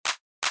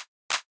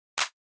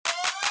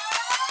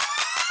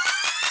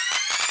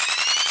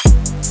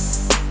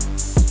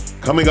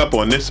Coming up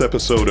on this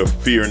episode of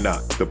Fear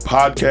Not, the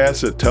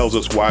podcast that tells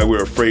us why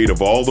we're afraid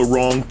of all the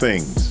wrong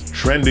things.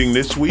 Trending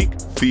this week,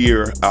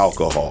 fear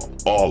alcohol.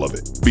 All of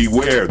it.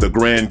 Beware the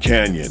Grand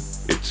Canyon.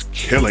 It's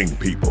killing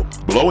people.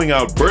 Blowing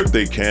out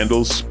birthday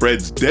candles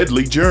spreads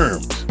deadly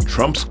germs.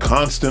 Trump's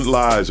constant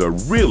lies are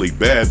really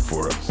bad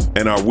for us.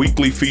 And our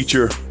weekly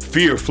feature,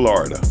 Fear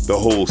Florida, the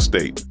whole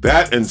state.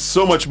 That and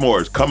so much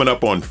more is coming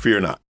up on Fear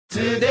Not.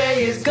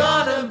 Today is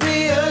gonna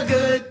be a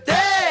good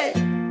day.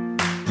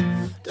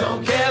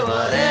 Don't care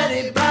what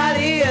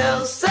anybody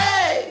else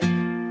say.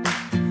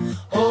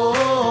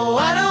 Oh,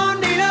 I don't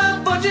need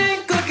a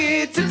fortune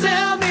cookie to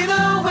tell me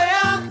the way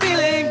I'm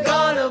feeling.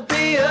 Gonna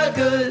be a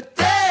good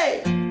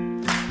day.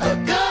 A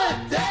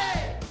good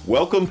day.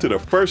 Welcome to the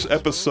first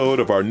episode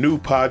of our new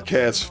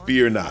podcast,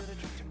 Fear Not.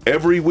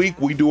 Every week,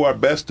 we do our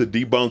best to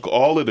debunk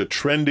all of the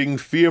trending,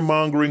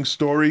 fear-mongering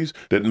stories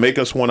that make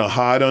us want to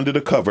hide under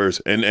the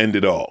covers and end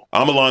it all.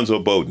 I'm Alonzo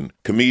Bowden,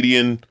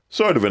 comedian,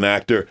 sort of an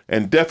actor,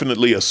 and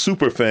definitely a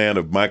super fan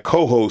of my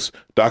co-host,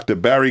 Dr.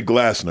 Barry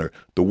Glassner,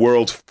 the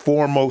world's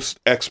foremost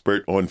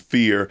expert on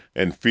fear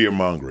and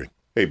fear-mongering.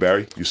 Hey,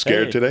 Barry, you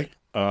scared today?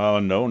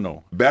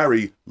 No.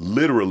 Barry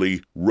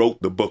literally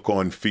wrote the book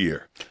on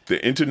fear,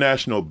 the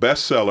international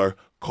bestseller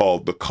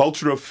called The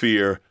Culture of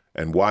Fear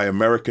and Why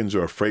Americans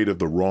Are Afraid of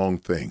the Wrong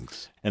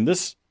Things. And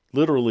this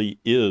literally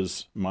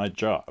is my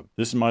job.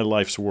 This is my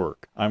life's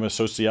work. I'm a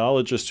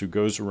sociologist who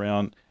goes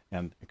around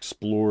and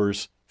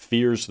explores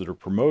fears that are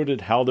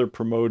promoted, how they're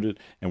promoted,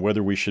 and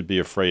whether we should be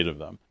afraid of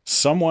them.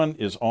 Someone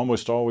is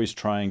almost always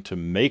trying to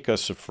make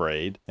us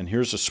afraid. And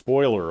here's a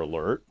spoiler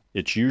alert.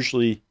 It's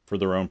usually for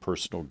their own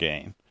personal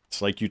gain.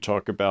 It's like you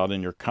talk about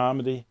in your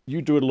comedy.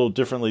 You do it a little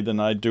differently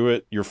than I do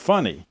it. You're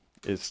funny.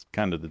 Is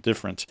kind of the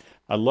difference.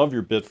 I love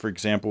your bit, for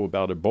example,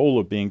 about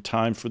Ebola being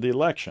timed for the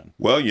election.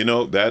 Well, you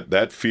know,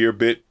 that fear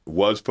bit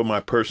was for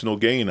my personal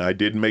gain. I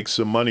did make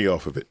some money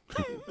off of it.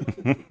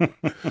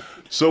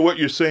 So what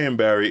you're saying,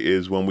 Barry,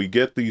 is when we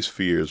get these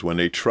fears, when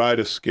they try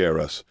to scare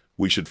us,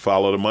 we should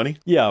follow the money?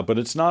 Yeah, but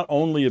it's not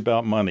only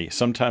about money.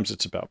 Sometimes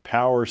it's about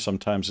power.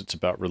 Sometimes it's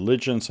about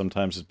religion.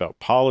 Sometimes it's about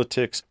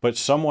politics. But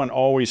someone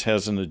always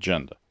has an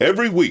agenda.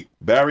 Every week,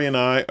 Barry and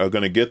I are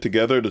going to get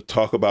together to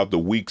talk about the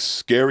week's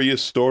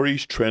scariest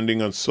stories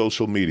trending on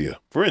social media.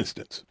 For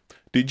instance,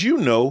 did you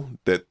know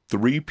that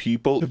 3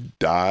 people have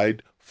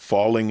died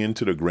falling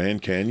into the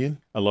Grand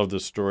Canyon? I love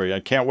this story. I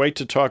can't wait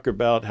to talk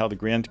about how the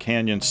Grand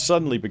Canyon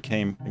suddenly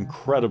became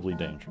incredibly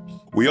dangerous.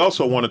 We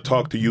also want to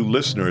talk to you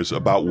listeners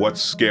about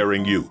what's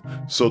scaring you.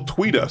 So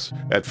tweet us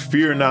at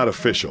Fear Not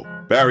Official.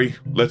 Barry,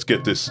 let's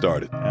get this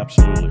started.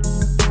 Absolutely.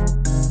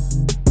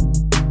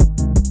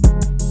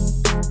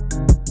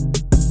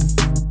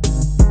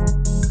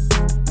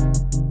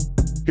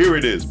 Here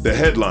it is, the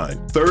headline,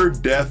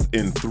 3rd death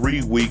in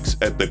 3 weeks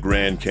at the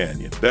Grand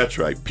Canyon. That's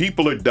right,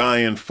 people are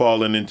dying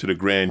falling into the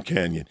Grand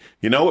Canyon.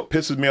 You know what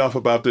pisses me off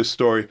about this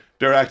story?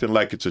 They're acting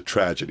like it's a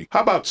tragedy.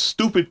 How about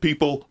stupid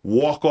people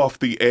walk off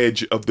the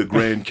edge of the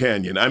Grand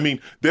Canyon? I mean,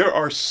 there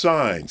are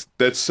signs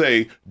that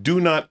say, do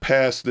not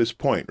pass this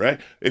point, right?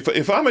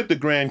 If I'm at the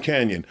Grand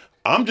Canyon,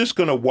 I'm just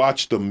gonna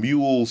watch the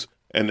mules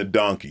and the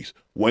donkeys.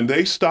 When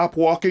they stop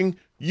walking,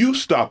 you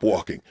stop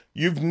walking.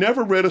 You've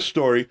never read a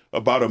story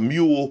about a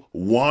mule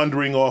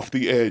wandering off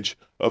the edge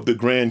of the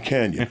Grand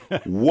Canyon.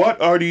 What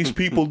are these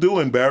people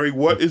doing, Barry?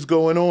 What is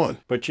going on?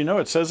 But you know,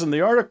 it says in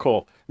the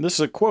article, and this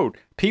is a quote,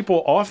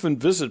 people often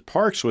visit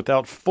parks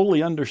without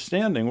fully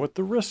understanding what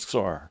the risks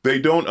are. They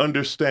don't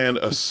understand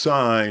a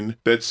sign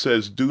that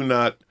says do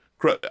not.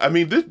 I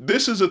mean,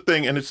 this is a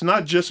thing, and it's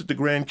not just at the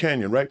Grand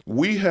Canyon, right?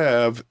 We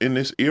have, in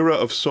this era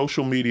of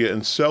social media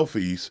and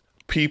selfies,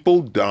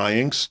 people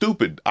dying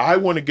stupid. I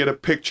want to get a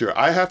picture.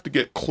 I have to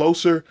get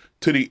closer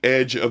to the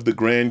edge of the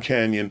Grand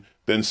Canyon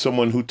than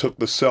someone who took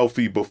the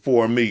selfie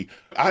before me.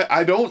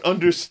 I don't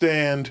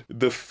understand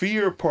the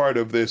fear part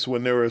of this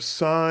when there are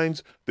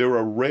signs, there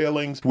are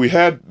railings. We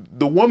had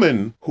the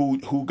woman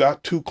who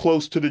got too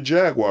close to the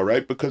jaguar,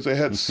 right? Because they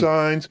had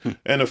signs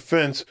and a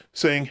fence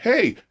saying,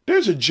 hey,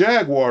 there's a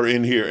jaguar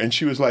in here. And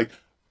she was like,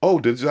 oh,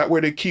 is that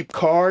where they keep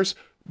cars?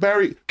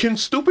 Barry, can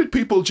stupid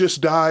people just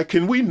die?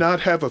 Can we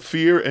not have a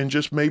fear and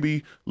just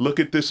maybe look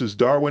at this as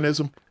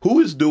Darwinism?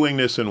 Who is doing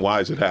this and why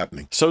is it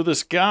happening? So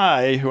this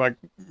guy who I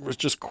was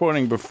just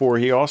quoting before,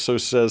 he also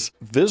says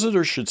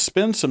visitors should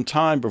spend some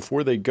time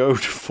before they go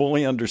to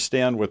fully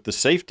understand what the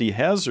safety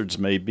hazards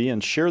may be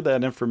and share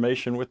that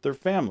information with their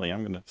family.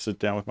 I'm going to sit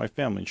down with my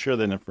family and share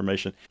that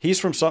information. He's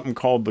from something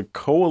called the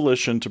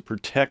Coalition to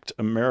Protect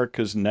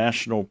America's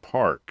National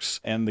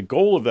Parks. And the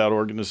goal of that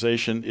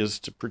organization is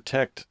to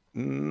protect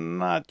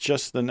not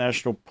just the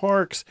national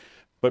parks,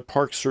 but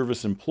Park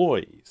Service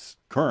employees,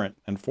 current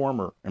and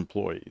former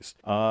employees.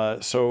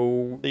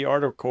 So the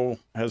article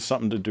has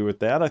something to do with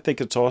that. I think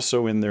it's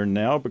also in there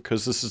now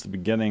because this is the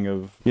beginning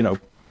of,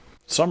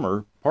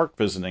 summer park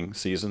visiting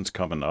season's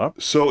coming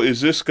up. So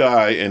is this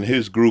guy and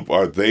his group,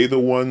 are they the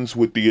ones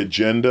with the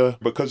agenda?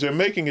 Because they're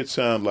making it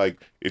sound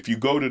like if you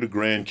go to the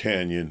Grand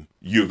Canyon,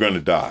 you're going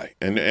to die.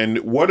 And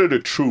what are the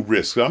true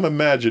risks? I'm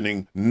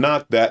imagining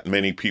not that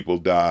many people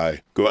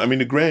die. I mean,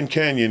 the Grand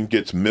Canyon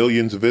gets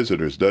millions of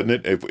visitors, doesn't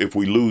it? If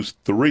we lose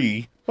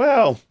 3,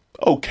 well,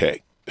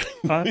 okay.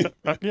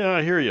 Yeah,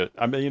 I hear you.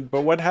 I mean,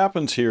 but what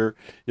happens here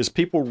is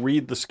people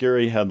read the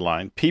scary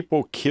headline,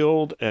 people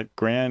killed at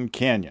Grand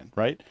Canyon,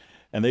 right?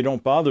 And they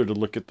don't bother to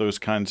look at those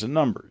kinds of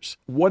numbers.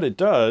 What it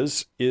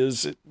does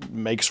is it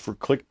makes for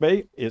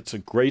clickbait. It's a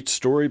great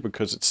story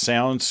because it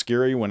sounds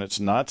scary when it's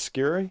not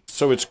scary.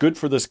 So it's good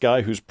for this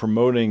guy who's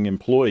promoting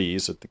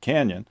employees at the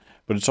canyon,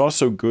 but it's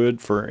also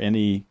good for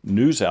any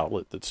news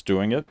outlet that's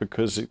doing it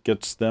because it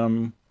gets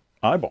them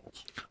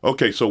eyeballs.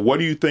 Okay, so what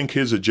do you think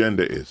his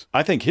agenda is?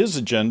 I think his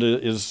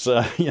agenda is,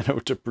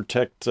 to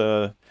protect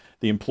the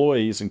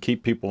employees and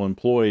keep people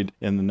employed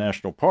in the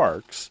national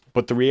parks.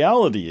 But the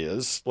reality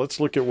is, let's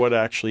look at what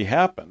actually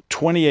happened.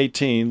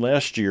 2018,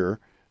 last year,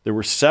 there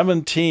were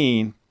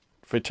 17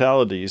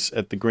 fatalities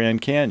at the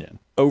Grand Canyon.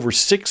 Over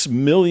 6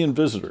 million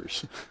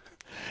visitors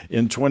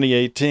in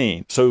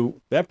 2018. So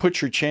that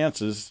puts your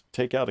chances,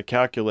 take out a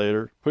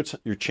calculator, puts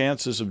your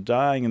chances of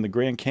dying in the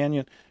Grand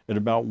Canyon at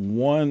about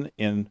 1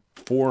 in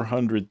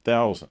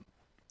 400,000.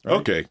 Right?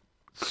 Okay.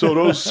 So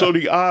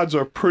the odds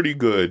are pretty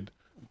good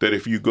that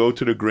if you go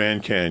to the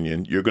Grand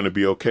Canyon, you're going to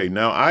be okay.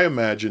 Now, I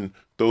imagine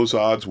those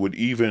odds would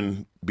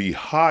even be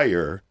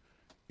higher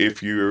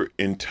if you're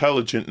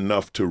intelligent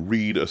enough to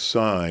read a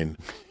sign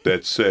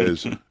that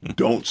says,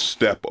 don't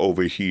step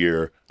over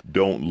here,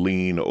 don't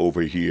lean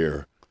over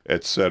here,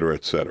 et cetera,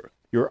 et cetera.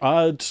 Your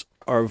odds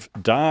of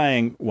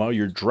dying while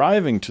you're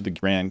driving to the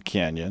Grand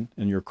Canyon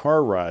in your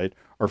car ride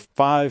are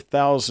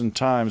 5,000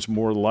 times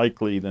more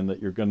likely than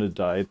that you're going to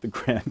die at the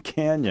Grand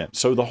Canyon.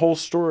 So the whole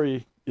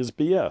story is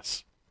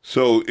BS.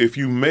 So if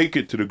you make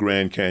it to the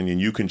Grand Canyon,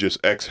 you can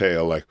just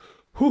exhale like,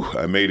 whew,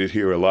 I made it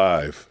here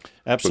alive.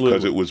 Absolutely.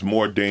 Because it was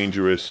more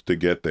dangerous to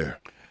get there.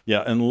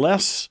 Yeah,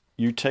 unless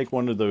you take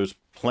one of those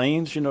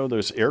planes,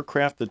 those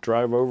aircraft that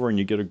drive over and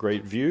you get a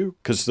great view,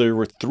 because there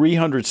were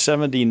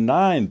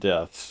 379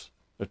 deaths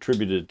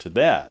attributed to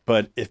that.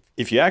 But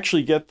if you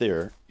actually get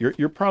there,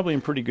 you're probably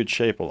in pretty good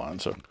shape,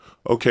 Alonzo.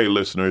 Okay,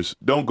 listeners,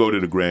 don't go to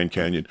the Grand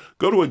Canyon.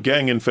 Go to a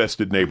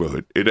gang-infested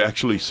neighborhood. It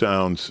actually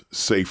sounds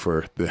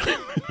safer than...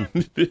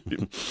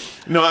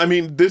 No, I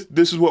mean, this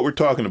is what we're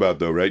talking about,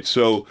 though, right?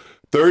 So,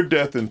 3rd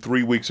death in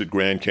 3 weeks at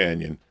Grand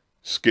Canyon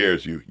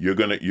scares you. You're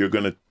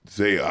gonna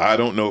say, I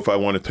don't know if I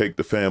want to take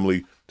the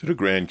family to the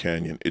Grand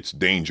Canyon. It's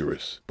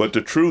dangerous. But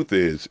the truth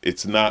is,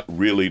 it's not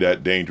really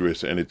that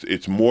dangerous, and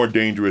it's more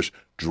dangerous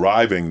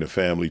driving the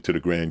family to the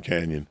Grand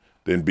Canyon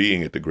than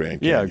being at the Grand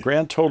Canyon. Yeah,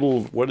 grand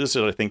total, what is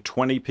it? I think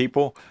 20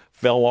 people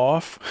fell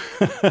off.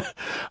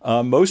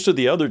 Most of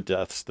the other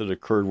deaths that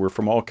occurred were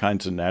from all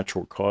kinds of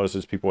natural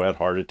causes. People had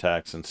heart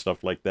attacks and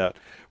stuff like that,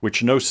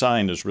 which no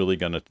sign is really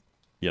going to,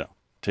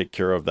 take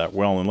care of that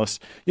well, unless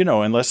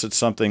it's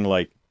something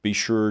like be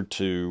sure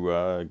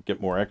to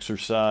get more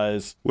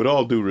exercise. With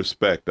all due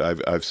respect,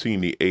 I've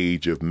seen the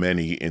age of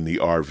many in the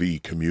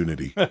RV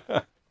community.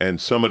 And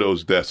some of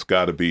those deaths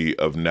got to be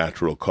of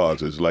natural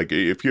causes. Like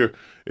if you're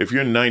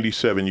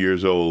 97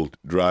 years old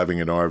driving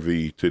an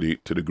RV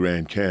to the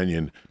Grand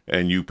Canyon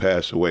and you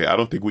pass away, I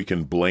don't think we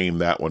can blame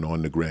that one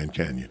on the Grand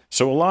Canyon.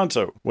 So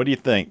Alonzo, what do you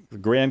think? The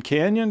Grand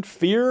Canyon,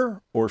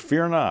 fear or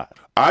fear not?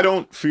 I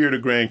don't fear the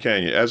Grand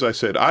Canyon. As I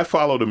said, I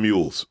follow the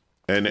mules.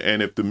 And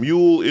if the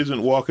mule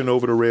isn't walking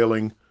over the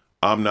railing,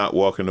 I'm not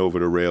walking over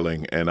the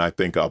railing, and I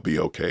think I'll be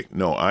okay.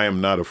 No, I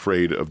am not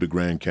afraid of the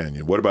Grand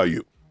Canyon. What about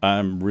you?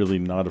 I'm really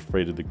not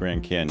afraid of the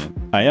Grand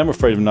Canyon. I am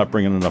afraid of not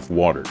bringing enough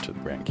water to the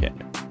Grand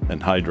Canyon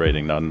and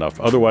hydrating not enough.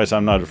 Otherwise,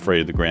 I'm not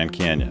afraid of the Grand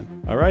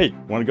Canyon. All right,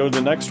 want to go to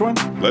the next one?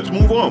 Let's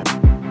move on.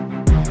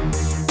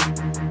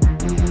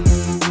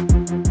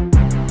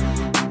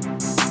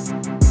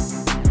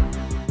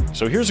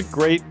 So here's a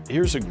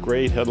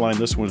great headline.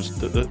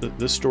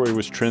 This story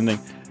was trending.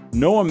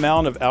 No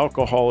amount of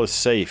alcohol is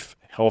safe,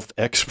 health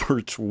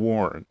experts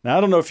warn. Now, I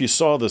don't know if you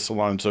saw this,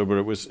 Alonzo, but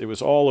it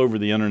was all over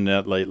the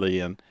internet lately,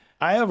 and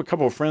I have a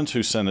couple of friends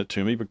who sent it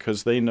to me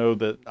because they know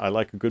that I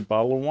like a good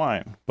bottle of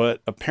wine.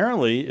 But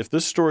apparently, if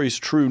this story is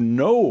true,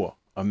 no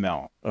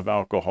amount of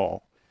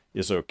alcohol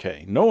is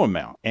okay. No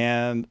amount.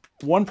 And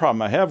one problem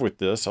I have with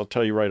this, I'll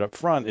tell you right up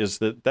front, is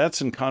that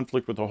that's in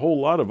conflict with a whole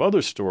lot of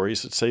other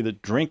stories that say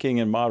that drinking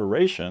in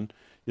moderation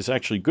is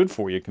actually good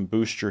for you. It can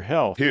boost your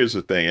health. Here's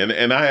the thing,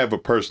 and I have a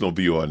personal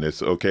view on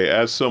this, okay?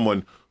 As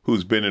someone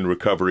who's been in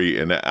recovery,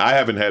 and I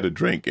haven't had a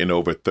drink in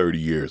over 30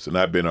 years, and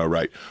I've been all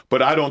right.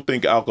 But I don't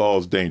think alcohol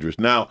is dangerous.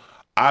 Now,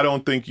 I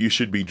don't think you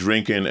should be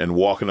drinking and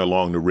walking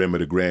along the rim of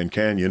the Grand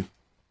Canyon.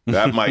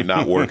 That might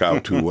not work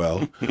out too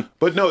well.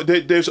 But no,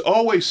 there's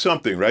always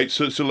something, right?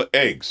 So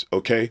eggs,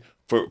 okay?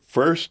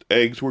 First,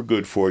 eggs were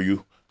good for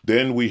you.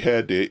 Then we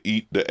had to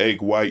eat the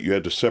egg white. You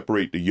had to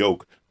separate the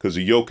yolk because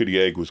the yolk of the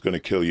egg was going to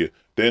kill you.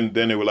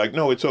 Then they were like,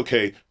 no, it's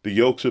okay. The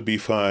yolks will be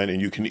fine,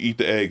 and you can eat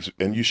the eggs,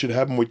 and you should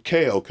have them with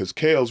kale, because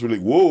kale's really,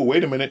 whoa,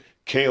 wait a minute,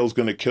 kale's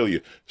going to kill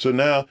you. So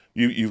now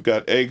you've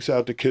got eggs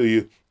out to kill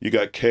you, you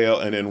got kale,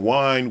 and then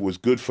wine was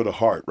good for the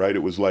heart, right?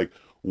 It was like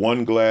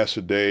 1 glass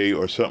a day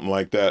or something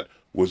like that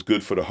was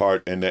good for the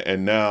heart,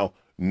 and now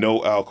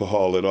no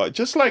alcohol at all.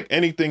 Just like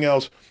anything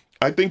else,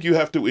 I think you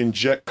have to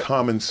inject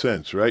common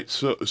sense, right?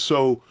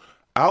 So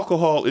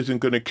alcohol isn't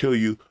going to kill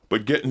you,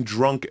 but getting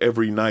drunk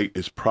every night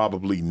is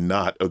probably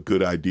not a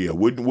good idea.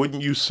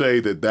 Wouldn't you say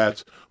that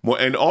that's more?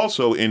 And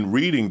also in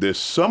reading this,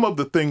 some of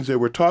the things they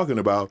were talking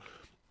about,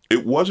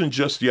 it wasn't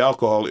just the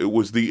alcohol, it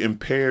was the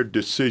impaired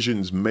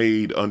decisions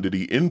made under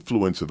the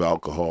influence of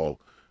alcohol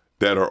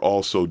that are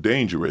also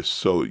dangerous.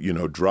 So,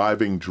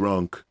 driving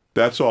drunk,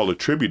 that's all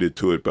attributed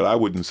to it, but I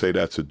wouldn't say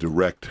that's a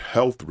direct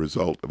health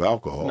result of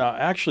alcohol. Now,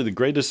 actually,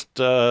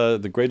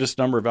 the greatest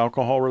number of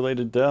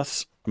alcohol-related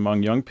deaths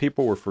among young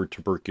people were for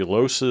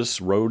tuberculosis,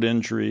 road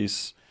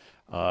injuries,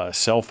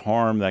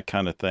 self-harm, that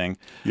kind of thing.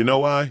 You know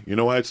why? You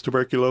know why it's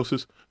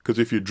tuberculosis? Because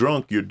if you're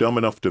drunk, you're dumb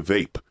enough to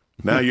vape.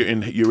 Now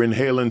you're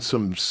inhaling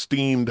some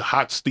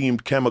hot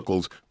steamed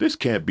chemicals. This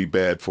can't be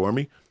bad for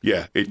me.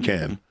 Yeah, it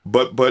can.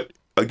 But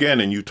again,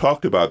 and you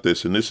talked about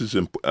this, and this is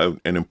an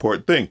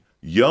important thing.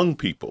 Young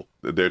people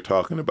that they're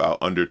talking about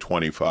under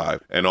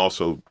 25, and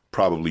also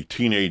probably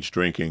teenage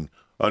drinking,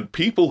 on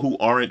people who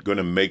aren't going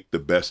to make the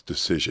best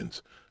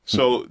decisions.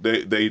 So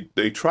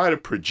they try to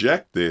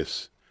project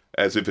this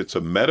as if it's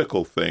a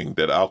medical thing,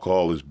 that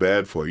alcohol is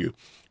bad for you.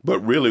 But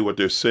really what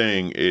they're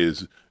saying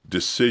is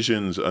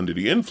decisions under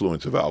the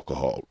influence of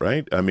alcohol,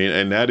 right? I mean,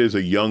 and that is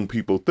a young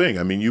people thing.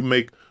 I mean, you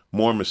make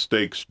more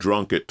mistakes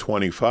drunk at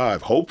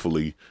 25,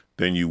 hopefully,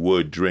 than you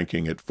would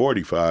drinking at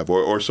 45,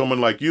 or someone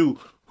like you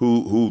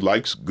who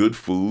likes good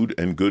food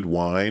and good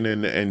wine,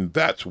 and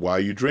that's why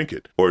you drink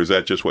it. Or is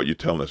that just what you're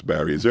telling us,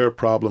 Barry? Is there a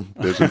problem?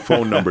 There's a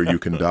phone number you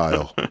can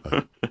dial.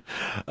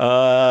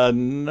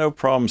 No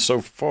problem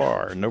so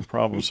far. No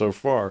problem so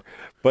far.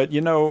 But,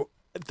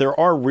 there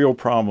are real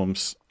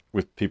problems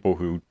with people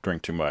who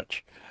drink too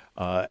much.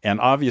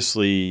 And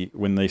obviously,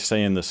 when they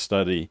say in this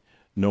study,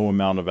 no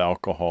amount of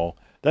alcohol,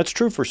 that's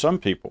true for some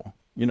people.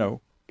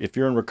 If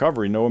you're in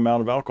recovery, no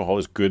amount of alcohol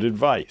is good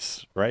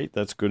advice, right?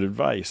 That's good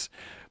advice.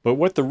 But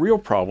what the real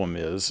problem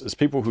is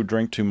people who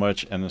drink too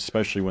much, and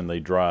especially when they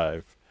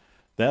drive.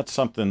 That's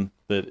something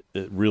that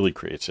it really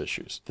creates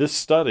issues. This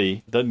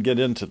study doesn't get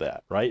into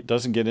that, right? It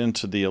doesn't get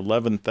into the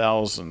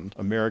 11,000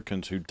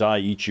 Americans who die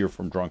each year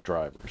from drunk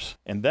drivers.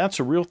 And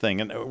that's a real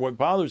thing. And what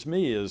bothers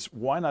me is,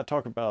 why not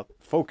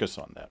focus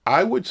on that?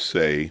 I would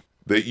say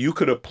that you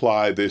could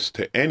apply this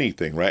to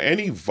anything, right?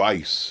 Any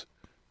vice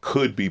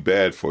could be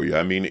bad for you.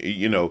 I mean,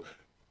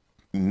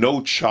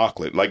 no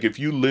chocolate. Like if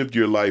you lived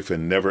your life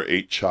and never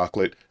ate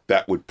chocolate,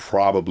 that would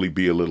probably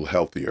be a little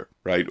healthier,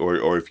 right?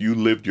 Or if you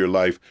lived your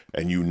life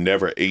and you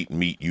never ate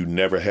meat, you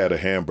never had a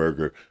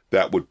hamburger,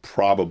 that would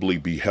probably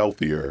be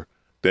healthier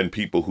than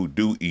people who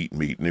do eat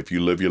meat. And if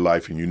you live your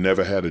life and you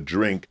never had a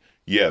drink,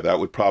 yeah, that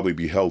would probably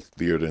be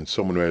healthier than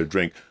someone who had a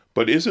drink.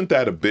 But isn't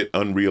that a bit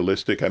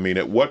unrealistic? I mean,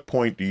 at what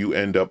point do you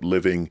end up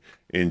living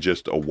in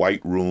just a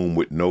white room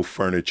with no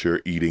furniture,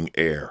 eating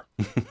air?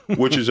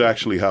 Which is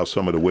actually how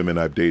some of the women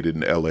I've dated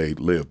in L.A.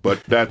 live.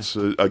 But that's,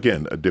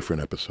 again, a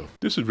different episode.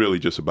 This is really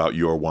just about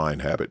your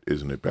wine habit,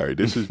 isn't it, Barry?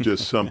 This is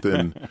just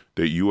something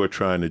that you are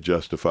trying to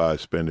justify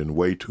spending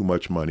way too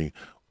much money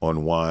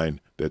on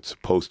wine that's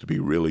supposed to be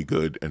really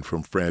good and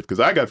from France. Because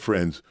I got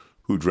friends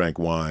who drank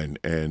wine,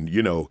 and,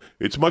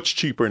 it's much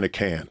cheaper in a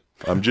can.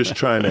 I'm just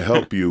trying to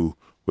help you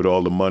with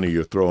all the money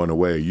you're throwing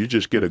away. You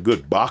just get a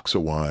good box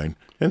of wine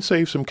and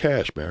save some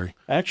cash, Barry.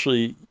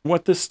 Actually,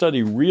 what this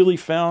study really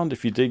found,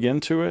 if you dig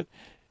into it,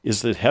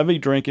 is that heavy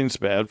drinking is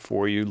bad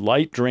for you.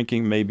 Light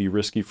drinking may be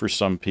risky for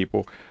some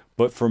people,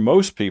 but for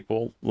most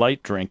people,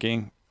 light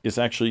drinking is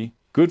actually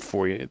good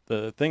for you.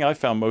 The thing I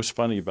found most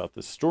funny about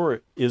this story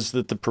is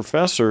that the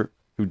professor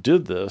who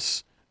did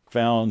this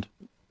found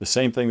the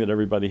same thing that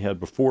everybody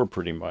had before,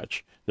 pretty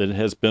much, that it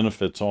has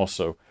benefits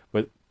also.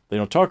 But they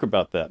don't talk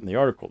about that in the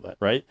article,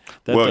 right?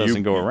 That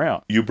doesn't go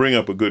around. You bring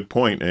up a good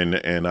point,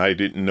 and I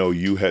didn't know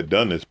you had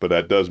done this, but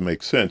that does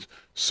make sense.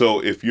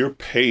 So if you're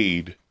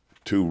paid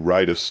to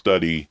write a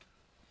study,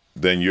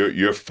 then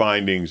your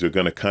findings are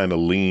going to kind of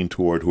lean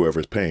toward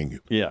whoever's paying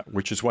you. Yeah,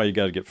 which is why you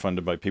got to get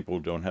funded by people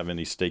who don't have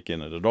any stake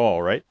in it at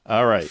all, right?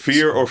 All right.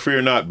 Fear or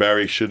fear not,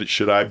 Barry.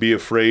 Should I be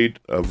afraid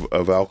of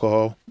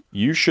alcohol?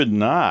 You should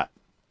not.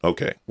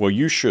 Okay. Well,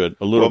 you should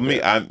a little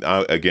bit.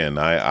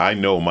 I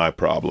know my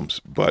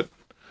problems, but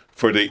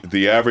for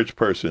the average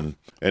person,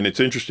 and it's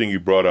interesting you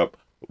brought up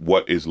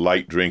what is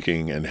light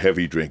drinking and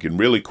heavy drinking.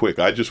 Really quick,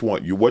 I just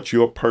want you, what's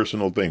your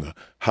personal thing?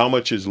 How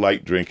much is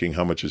light drinking?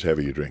 How much is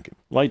heavy drinking?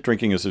 Light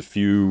drinking is a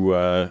few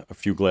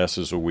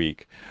glasses a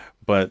week.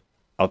 But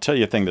I'll tell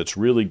you a thing that's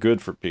really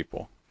good for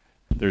people.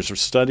 There's a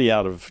study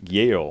out of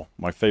Yale,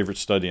 my favorite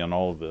study on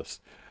all of this,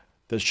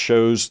 that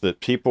shows that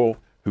people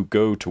who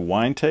go to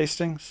wine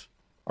tastings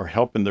are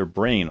helping their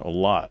brain a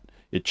lot.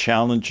 It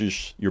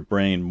challenges your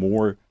brain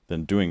more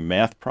than doing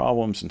math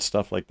problems and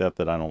stuff like that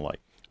I don't like.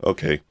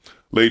 Okay,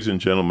 ladies and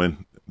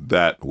gentlemen,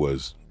 that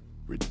was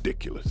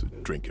ridiculous.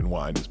 Drinking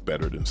wine is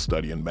better than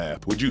studying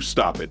math. Would you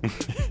stop it?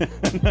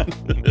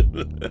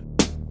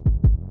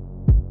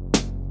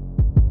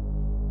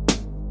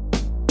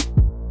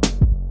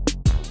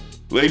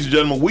 Ladies and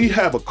gentlemen, we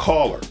have a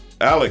caller.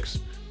 Alex,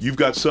 you've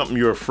got something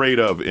you're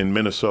afraid of in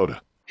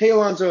Minnesota. Hey,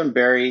 Alonzo and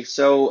Barry.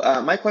 So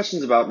my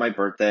question's about my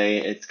birthday.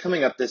 It's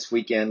coming up this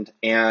weekend,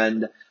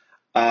 and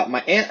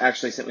my aunt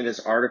actually sent me this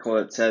article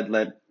that said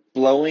that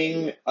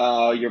blowing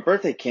your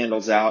birthday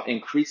candles out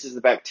increases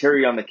the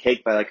bacteria on the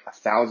cake by like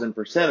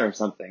 1,000% or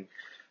something.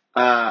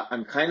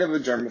 I'm kind of a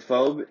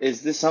germaphobe.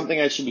 Is this something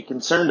I should be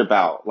concerned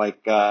about?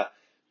 Like,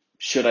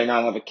 should I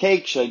not have a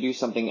cake? Should I do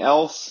something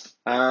else?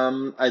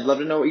 I'd love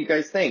to know what you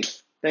guys think.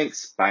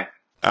 Thanks. Bye.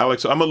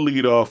 Alex, I'm going to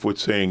lead off with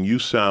saying you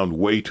sound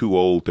way too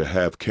old to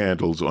have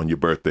candles on your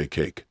birthday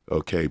cake,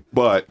 okay?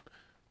 But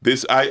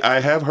this,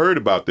 I have heard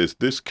about this.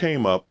 This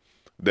came up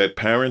that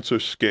parents are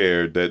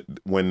scared that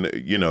when,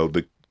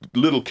 the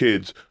little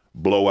kids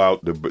blow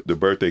out the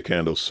birthday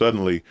candles,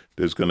 suddenly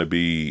there's going to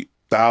be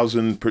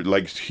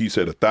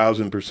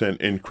 1,000%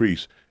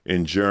 increase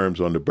in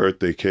germs on the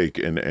birthday cake,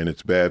 and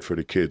it's bad for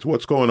the kids.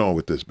 What's going on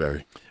with this,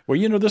 Barry?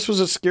 Well, this was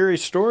a scary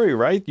story,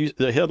 right?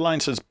 The headline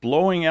says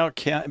blowing out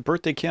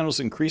birthday candles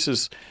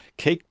increases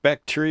cake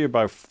bacteria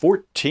by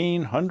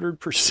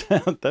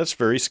 1,400%. That's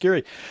very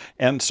scary.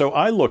 And so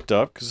I looked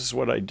up, because this is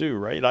what I do,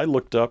 right? I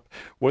looked up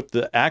what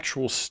the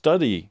actual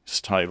study's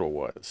title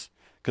was,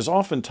 because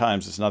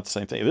oftentimes it's not the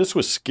same thing. This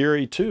was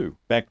scary too.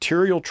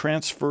 Bacterial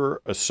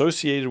transfer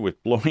associated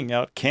with blowing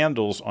out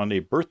candles on a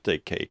birthday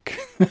cake.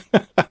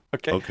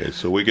 Okay,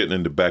 so we're getting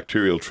into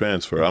bacterial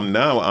transfer.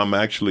 I'm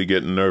actually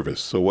getting nervous.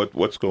 So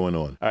what's going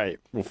on? All right.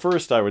 Well,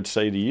 first I would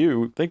say to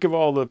you, think of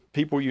all the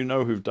people you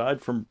know who've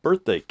died from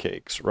birthday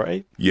cakes,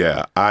 right?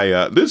 Yeah,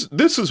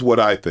 this is what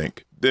I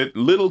think. That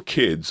little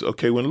kids,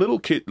 when little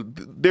kids,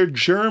 they're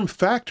germ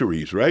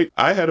factories, right?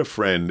 I had a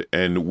friend,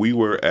 and we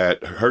were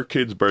at her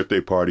kid's birthday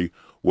party.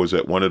 Was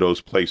at one of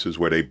those places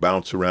where they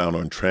bounce around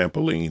on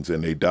trampolines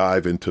and they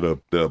dive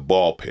into the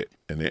ball pit.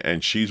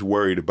 And she's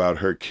worried about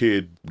her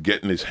kid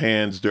getting his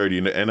hands dirty.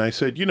 And I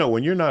said,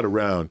 when you're not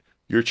around,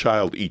 your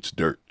child eats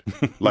dirt.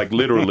 Like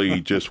literally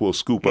just will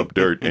scoop up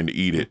dirt and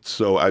eat it.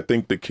 So I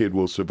think the kid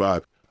will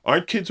survive.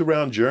 Aren't kids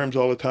around germs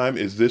all the time?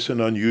 Is this an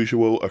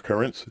unusual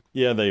occurrence?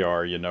 Yeah, they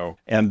are,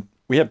 And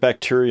we have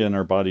bacteria in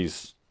our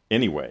bodies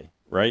anyway.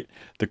 Right?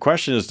 The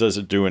question is, does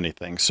it do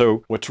anything?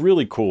 So what's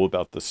really cool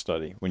about this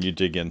study, when you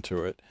dig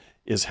into it,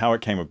 is how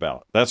it came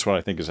about. That's what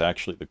I think is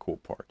actually the cool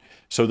part.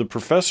 So the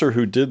professor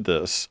who did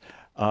this,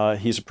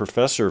 he's a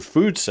professor of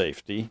food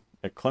safety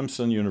at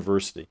Clemson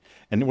University.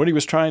 And what he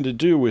was trying to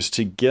do was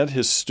to get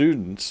his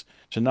students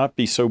to not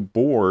be so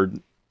bored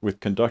with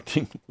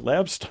conducting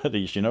lab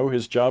studies.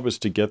 His job is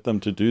to get them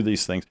to do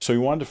these things. So he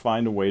wanted to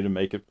find a way to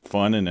make it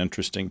fun and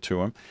interesting to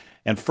them.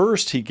 And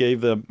first he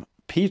gave them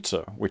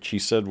pizza, which he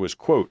said was,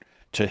 quote,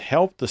 to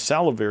help the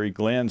salivary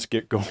glands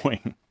get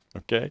going.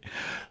 Okay.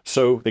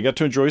 So they got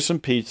to enjoy some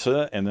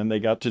pizza, and then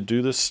they got to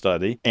do this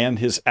study. And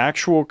his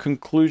actual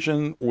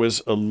conclusion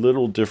was a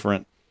little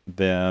different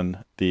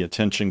than the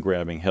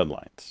attention-grabbing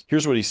headlines.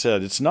 Here's what he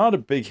said. It's not a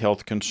big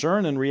health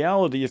concern. In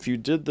reality, if you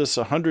did this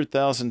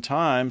 100,000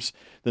 times,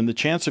 then the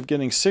chance of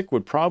getting sick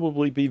would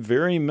probably be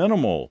very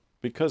minimal,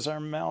 because our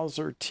mouths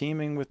are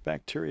teeming with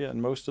bacteria,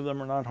 and most of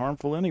them are not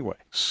harmful anyway.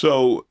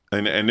 So,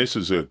 and this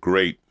is a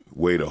great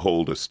way to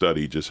hold a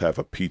study, just have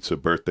a pizza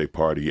birthday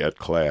party at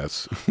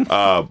class.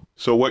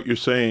 So what you're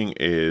saying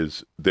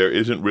is there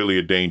isn't really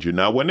a danger.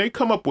 Now, when they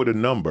come up with a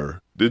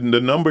number, the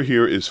number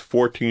here is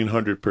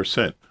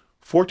 1,400%.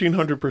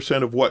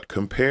 1,400% of what?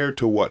 Compared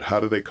to what? How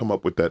do they come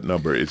up with that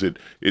number?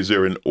 Is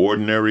there an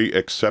ordinary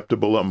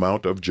acceptable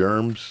amount of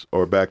germs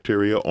or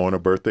bacteria on a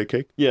birthday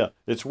cake? Yeah,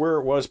 it's where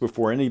it was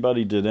before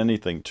anybody did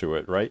anything to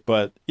it, right?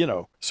 But,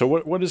 so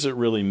what does it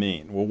really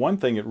mean? Well, one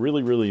thing it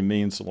really, really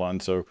means,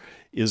 Alonzo,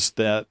 is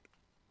that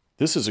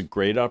this is a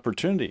great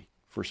opportunity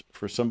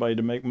for somebody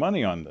to make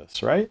money on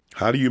this, right?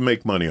 How do you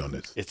make money on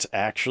this? It's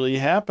actually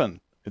happened.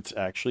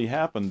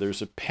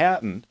 There's a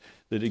patent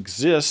that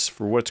exists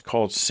for what's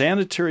called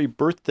sanitary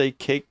birthday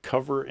cake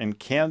cover and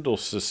candle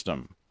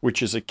system,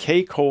 which is a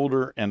cake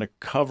holder and a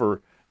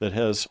cover that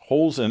has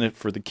holes in it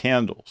for the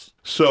candles.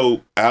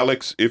 So,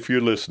 Alex, if you're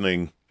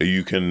listening,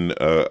 you can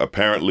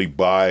apparently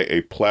buy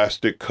a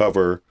plastic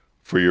cover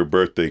for your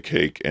birthday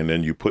cake, and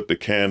then you put the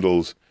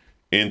candles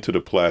into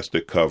the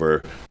plastic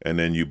cover, and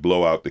then you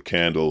blow out the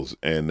candles,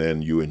 and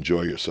then you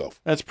enjoy yourself.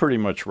 That's pretty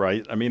much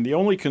right. I mean, the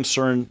only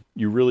concern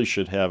you really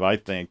should have, I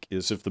think,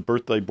 is if the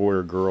birthday boy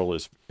or girl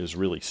is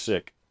really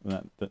sick,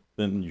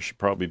 then you should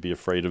probably be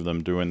afraid of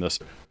them doing this.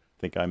 I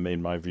think I made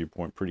my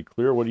viewpoint pretty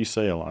clear. What do you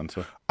say,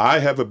 Alonzo? I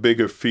have a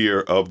bigger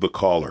fear of the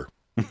caller.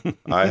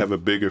 I have a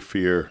bigger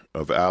fear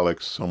of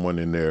Alex, someone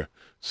in there,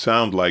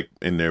 sound like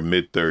in their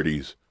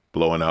mid-30s,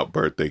 blowing out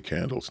birthday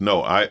candles.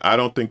 No, I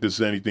don't think this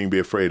is anything to be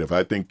afraid of.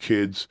 I think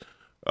kids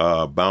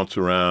bounce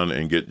around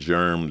and get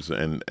germs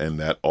and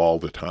that all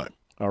the time.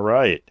 All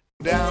right.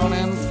 Down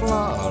in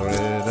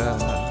Florida,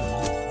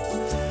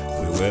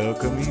 we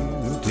welcome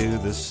you to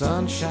the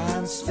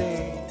Sunshine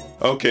State.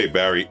 Okay,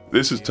 Barry,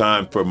 this is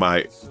time for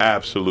my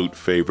absolute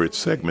favorite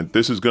segment.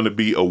 This is going to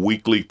be a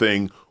weekly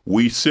thing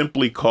we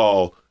simply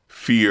call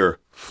Fear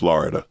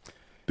Florida.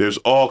 There's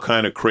all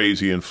kind of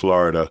crazy in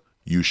Florida.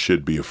 You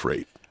should be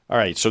afraid. All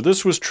right, so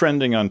this was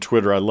trending on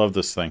Twitter. I love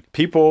this thing.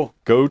 People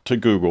go to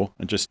Google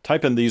and just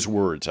type in these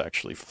words,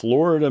 actually.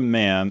 Florida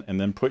man, and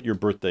then put your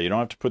birthday. You don't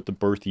have to put the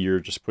birth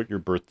year, just put your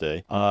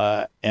birthday.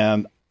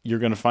 And you're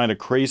going to find a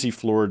crazy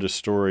Florida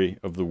story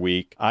of the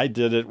week. I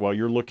did it while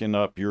you're looking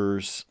up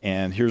yours,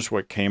 and here's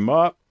what came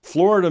up.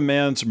 Florida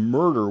man's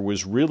murder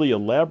was really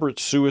elaborate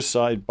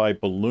suicide by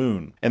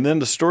balloon. And then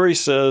the story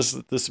says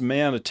that this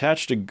man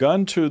attached a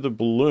gun to the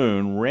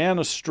balloon, ran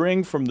a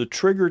string from the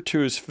trigger to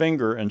his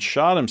finger, and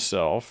shot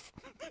himself,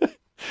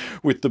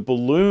 with the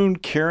balloon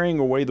carrying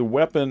away the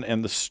weapon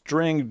and the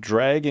string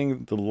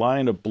dragging the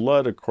line of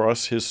blood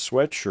across his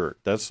sweatshirt.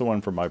 That's the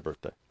one for my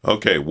birthday.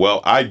 Okay,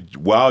 well,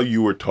 while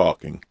you were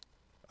talking,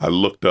 I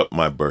looked up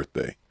my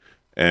birthday,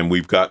 and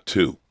we've got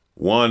two.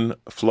 One,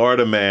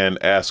 Florida man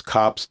asked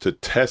cops to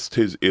test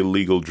his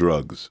illegal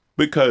drugs,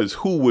 because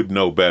who would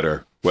know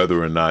better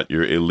whether or not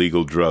your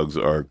illegal drugs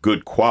are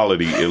good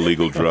quality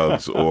illegal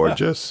drugs or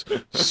just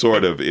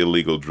sort of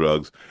illegal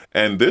drugs.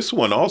 And this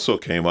one also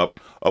came up,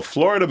 a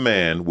Florida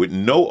man with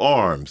no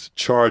arms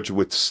charged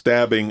with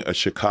stabbing a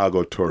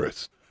Chicago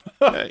tourist.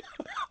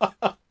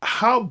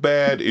 How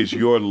bad is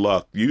your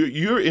luck?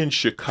 You're in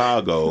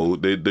Chicago,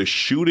 the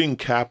shooting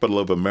capital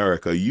of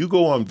America. You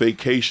go on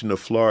vacation to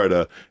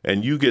Florida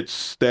and you get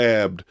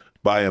stabbed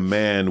by a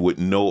man with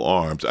no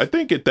arms. I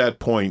think at that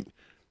point,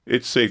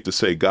 it's safe to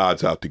say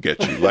God's out to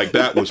get you. Like,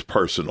 that was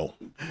personal.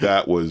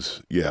 That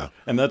was, yeah.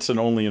 And that's an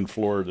only in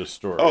Florida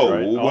story, Oh,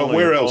 right? well, Only-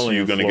 where else are only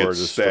you in going to get Florida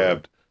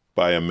stabbed story.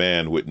 by a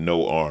man with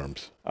no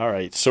arms? All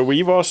right, so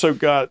we've also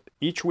got,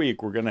 each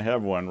week we're going to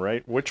have one,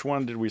 right? Which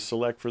one did we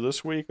select for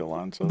this week,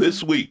 Alonso?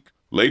 This week,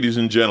 ladies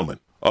and gentlemen,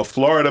 a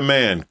Florida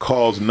man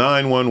calls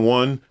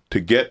 911 to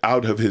get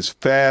out of his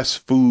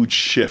fast food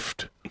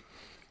shift.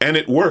 And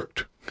it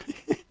worked.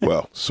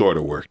 Well, sort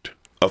of worked.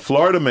 A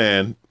Florida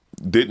man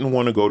didn't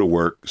want to go to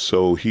work,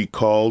 so he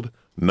called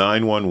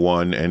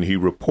 911 and he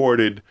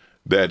reported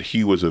that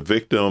he was a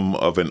victim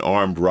of an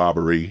armed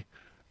robbery.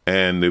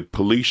 And the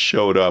police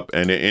showed up,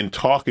 and in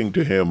talking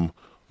to him,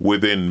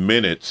 within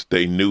minutes,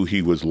 they knew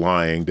he was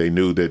lying. They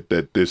knew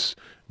that this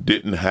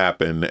didn't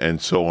happen and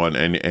so on.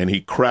 And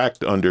he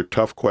cracked under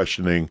tough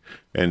questioning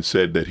and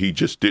said that he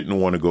just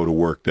didn't want to go to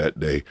work that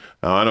day.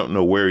 Now, I don't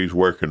know where he's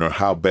working or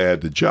how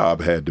bad the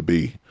job had to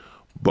be,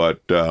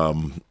 but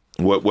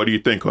what do you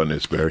think on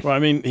this, Barry? Well, I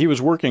mean, he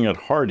was working at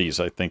Hardee's,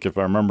 I think, if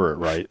I remember it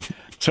right.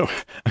 So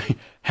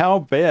how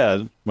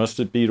bad must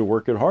it be to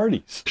work at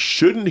Hardee's?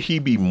 Shouldn't he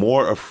be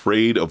more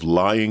afraid of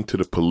lying to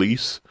the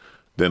police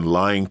than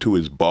lying to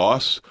his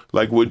boss?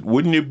 Like,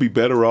 wouldn't you be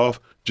better off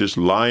just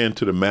lying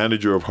to the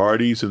manager of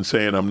Hardee's and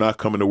saying, I'm not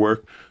coming to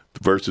work,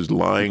 versus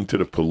lying to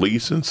the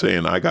police and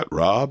saying, I got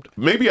robbed?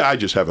 Maybe I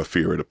just have a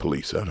fear of the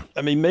police.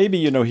 I mean, maybe,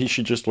 he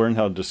should just learn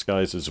how to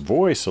disguise his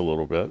voice a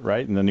little bit,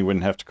 right? And then he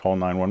wouldn't have to call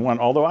 911.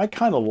 Although I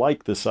kind of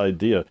like this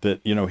idea that,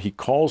 he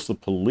calls the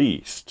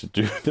police to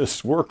do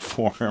this work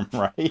for him,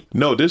 right?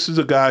 No, this is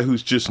a guy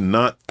who's just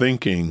not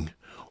thinking,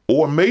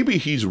 or maybe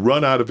he's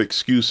run out of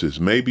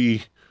excuses.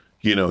 Maybe,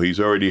 he's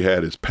already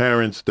had his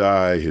parents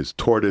die, his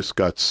tortoise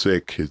got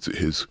sick,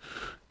 his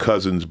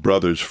cousin's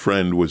brother's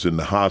friend was in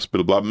the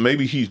hospital, blah.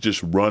 Maybe he's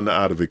just run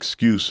out of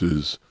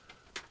excuses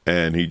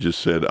and he just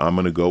said, I'm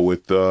going to go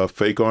with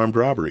fake armed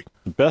robbery.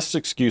 The best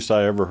excuse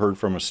I ever heard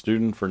from a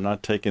student for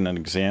not taking an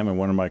exam in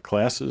one of my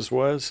classes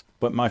was,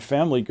 but my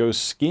family goes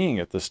skiing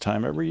at this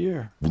time every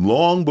year.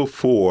 Long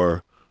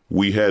before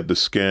we had the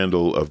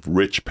scandal of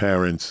rich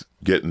parents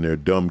getting their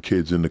dumb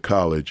kids into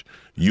college,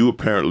 you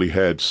apparently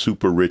had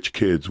super rich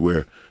kids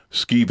where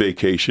ski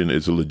vacation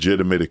is a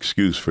legitimate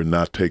excuse for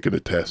not taking a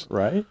test.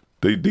 Right?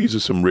 These are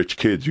some rich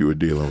kids you were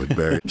dealing with,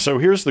 Barry. So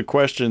here's the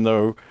question,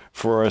 though,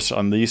 for us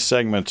on these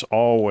segments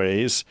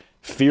always.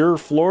 Fear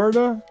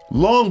Florida?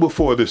 Long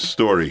before this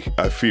story,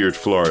 I feared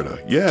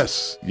Florida.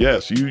 Yes,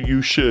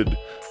 you should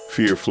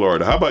fear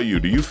Florida. How about you?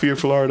 Do you fear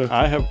Florida?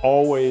 I have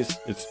always,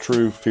 it's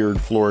true, feared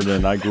Florida,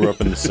 and I grew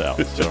up in the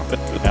South. So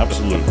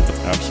absolutely.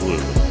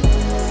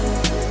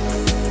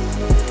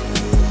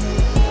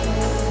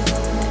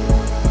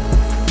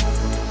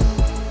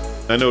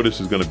 I know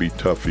this is going to be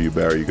tough for you,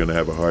 Barry. You're going to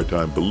have a hard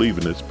time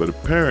believing this, but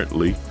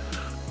apparently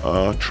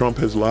Trump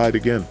has lied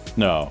again.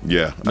 No.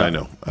 Yeah,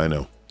 no. I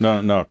know.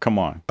 No, come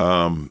on.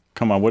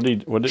 Come on, what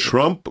did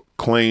Trump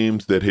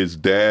claims that his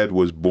dad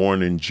was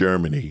born in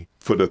Germany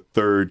for the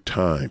third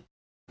time.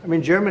 I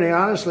mean, Germany,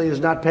 honestly, is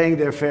not paying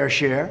their fair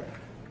share.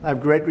 I have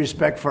great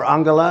respect for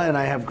Angela, and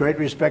I have great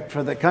respect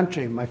for the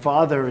country. My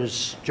father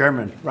is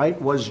German, right?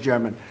 Was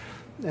German.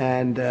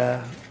 And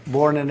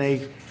born in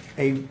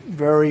a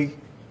very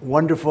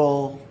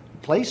wonderful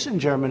place in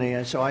Germany.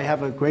 And so I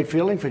have a great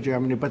feeling for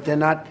Germany, but they're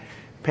not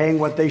paying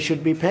what they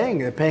should be paying.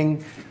 They're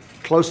paying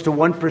close to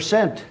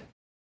 1%.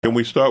 Can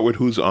we start with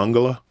who's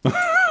Angela?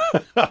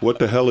 What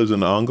the hell is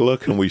an Angela?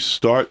 Can we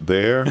start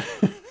there?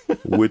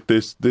 with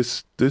this,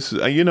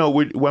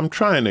 I'm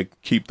trying to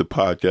keep the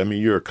podcast. I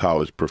mean, you're a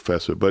college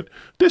professor, but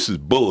this is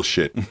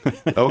bullshit.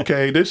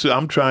 Okay,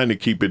 I'm trying to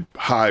keep it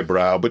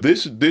highbrow, but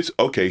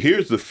okay,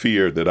 here's the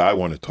fear that I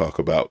want to talk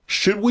about.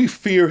 Should we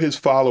fear his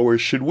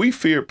followers? Should we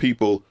fear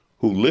people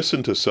who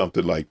listen to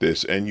something like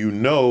this and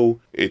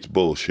it's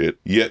bullshit,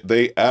 yet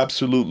they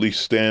absolutely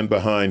stand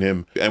behind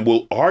him and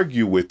will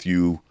argue with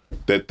you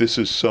that this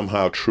is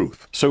somehow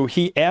truth? So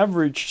he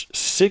averaged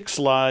 6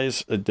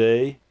 lies a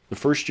day the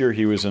first year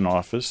he was in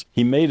office.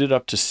 He made it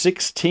up to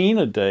 16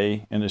 a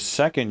day in his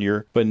second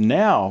year, but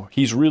now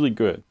he's really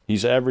good.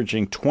 He's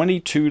averaging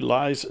 22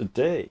 lies a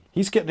day.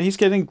 He's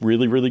getting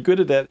really, really good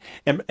at that.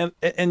 And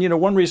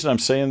one reason I'm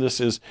saying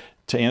this is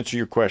to answer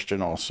your question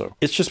also.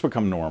 It's just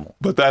become normal.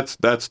 But that's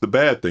the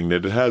bad thing,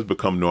 that it has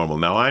become normal.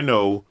 Now, I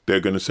know they're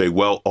going to say,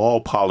 well,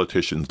 all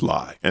politicians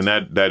lie. And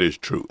that is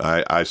true.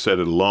 I said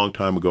it a long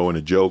time ago in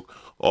a joke.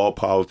 All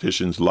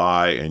politicians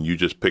lie, and you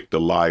just pick the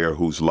liar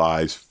whose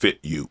lies fit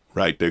you,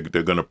 right? They're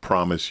going to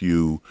promise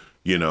you,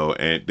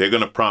 and they're going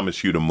to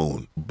promise you the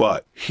moon.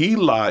 But he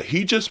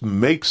just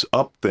makes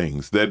up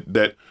things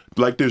that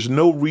like, there's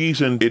no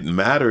reason it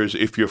matters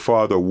if your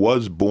father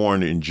was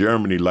born in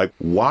Germany. Like,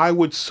 why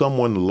would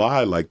someone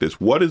lie like this?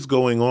 What is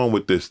going on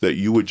with this that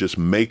you would just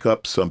make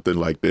up something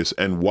like this?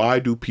 And why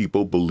do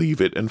people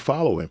believe it and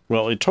follow him?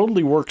 Well, it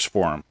totally works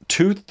for him.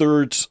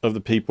 2/3 of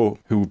the people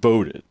who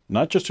voted,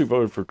 not just who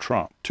voted for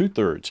Trump,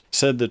 2/3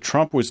 said that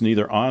Trump was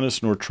neither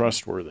honest nor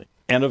trustworthy.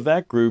 And of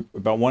that group,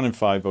 about 1 in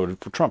 5 voted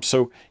for Trump.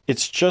 So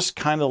it's just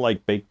kind of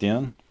like baked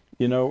in,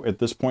 at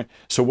this point.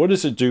 So what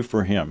does it do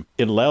for him?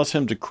 It allows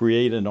him to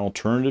create an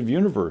alternative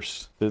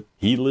universe that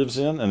he lives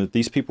in and that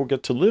these people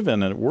get to live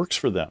in, and it works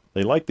for them.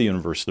 They like the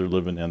universe they're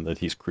living in that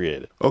he's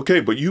created.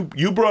 Okay, but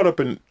you brought up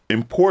an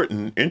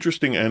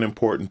interesting and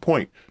important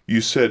point.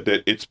 You said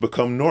that it's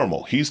become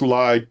normal. He's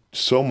lied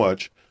so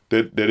much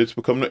that it's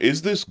become.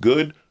 Is this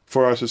good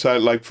for our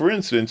society? Like, for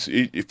instance,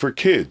 for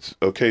kids,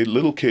 okay,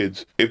 little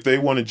kids, if they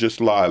want to just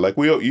lie, like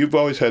you've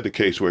always had the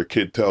case where a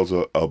kid tells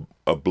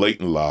a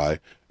blatant lie,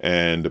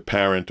 and the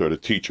parent or the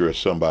teacher or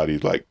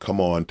somebody's like,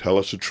 come on, tell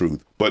us the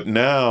truth. But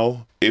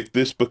now, if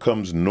this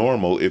becomes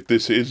normal, if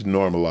this is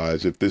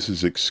normalized, if this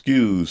is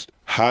excused,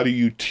 how do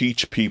you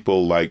teach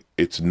people like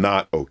it's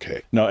not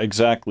okay? No,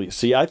 exactly.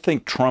 See, I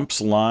think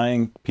Trump's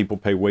lying, people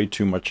pay way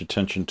too much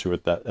attention to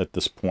it at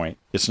this point.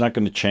 It's not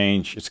going to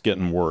change. It's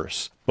getting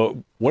worse. But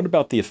what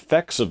about the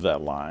effects of that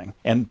lying?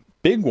 And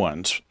big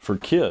ones for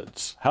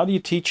kids. How do you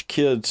teach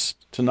kids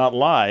to not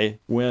lie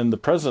when the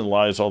president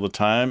lies all the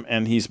time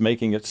and he's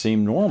making it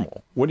seem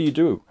normal? What do you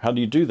do? How do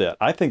you do that?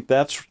 I think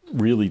that's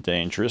really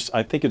dangerous.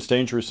 I think it's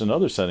dangerous in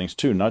other settings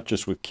too, not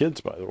just with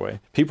kids, by the way.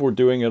 People are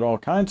doing it all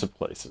kinds of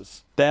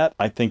places. That,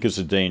 I think, is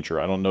a danger.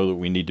 I don't know that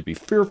we need to be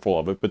fearful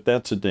of it, but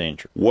that's a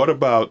danger. What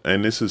about,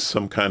 and this is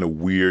some kind of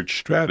weird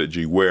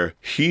strategy where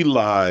he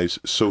lies,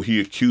 so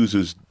he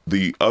accuses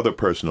the other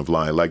person of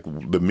lying, like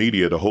the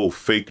media, the whole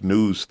fake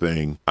news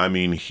thing. I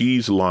mean,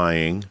 he's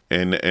lying,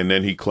 and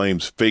then he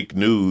claims fake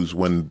news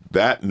when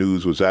that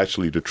news was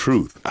actually the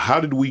truth. How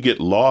did we get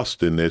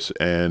lost in this?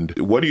 And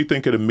what do you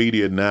think of the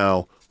media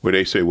now, where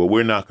they say, well,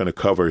 we're not going to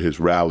cover his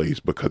rallies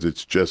because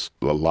it's just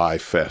a lie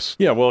fest?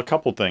 Yeah, well, a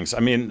couple things. I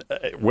mean,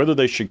 whether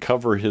they should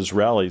cover his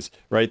rallies,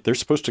 right? They're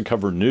supposed to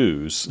cover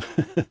news,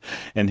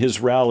 and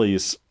his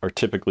rallies are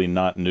typically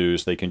not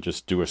news. They can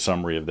just do a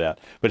summary of that.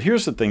 But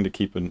here's the thing to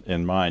keep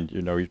in mind.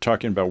 You're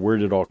talking about where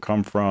did it all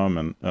come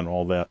from and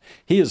all that.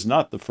 He is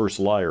not the first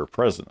liar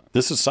president.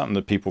 This is something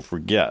that people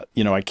forget.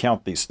 I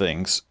count these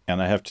things,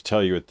 and I have to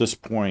tell you, at this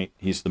point,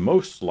 he's the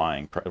most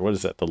lying. What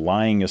is that? The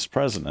lyingest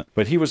president.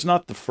 But he was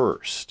not the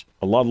first.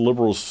 A lot of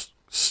liberals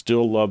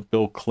still love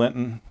Bill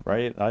Clinton,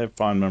 right? I have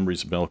fond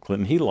memories of Bill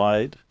Clinton. He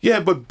lied. Yeah,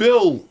 but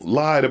Bill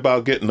lied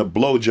about getting a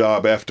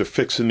blowjob after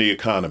fixing the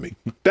economy.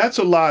 That's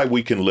a lie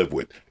we can live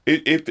with.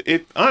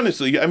 It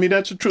honestly, I mean,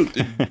 that's the truth.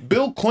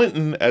 Bill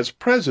Clinton as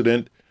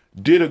president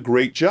did a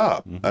great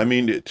job. I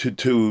mean,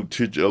 to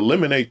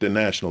eliminate the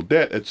national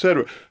debt, et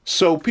cetera.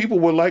 So people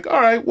were like, all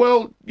right,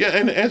 well, yeah.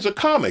 And as a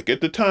comic at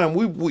the time,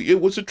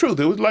 it was the truth.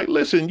 It was like,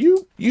 listen,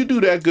 you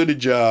do that good a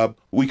job,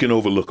 we can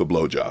overlook a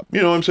blowjob.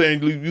 You know what I'm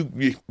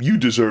saying? You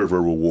deserve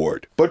a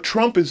reward. But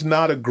Trump is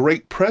not a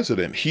great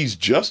president. He's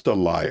just a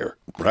liar,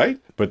 right?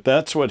 But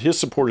that's what his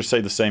supporters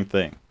say, the same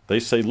thing. They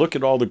say, look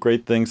at all the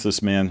great things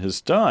this man has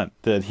done,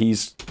 that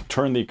he's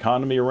turned the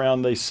economy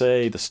around, they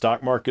say. The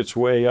stock market's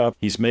way up.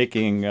 He's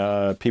making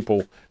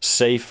people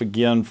safe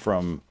again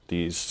from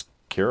these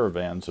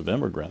caravans of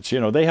immigrants.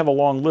 They have a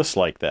long list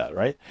like that,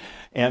 right?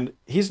 And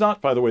he's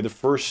not, by the way, the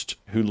first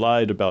who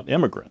lied about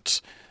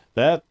immigrants.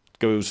 That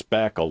goes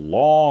back a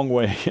long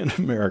way in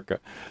America.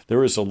 There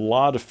was a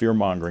lot of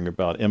fear-mongering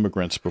about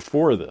immigrants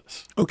before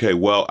this. Okay,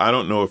 well, I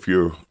don't know if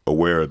you're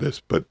aware of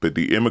this, but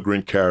the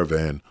immigrant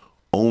caravan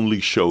only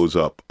shows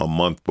up a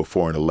month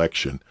before an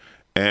election.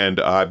 And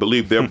I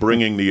believe they're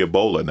bringing the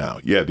Ebola now.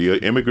 Yeah,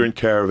 the immigrant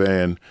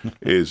caravan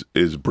is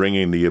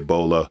bringing the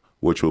Ebola,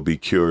 which will be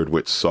cured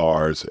with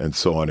SARS and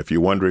so on. If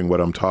you're wondering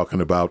what I'm talking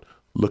about,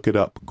 Look it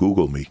up.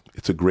 Google me.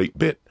 It's a great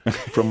bit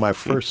from my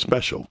first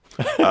special.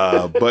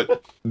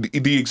 But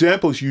the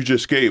examples you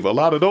just gave, a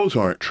lot of those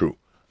aren't true.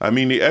 I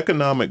mean, the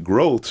economic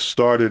growth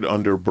started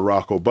under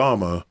Barack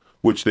Obama,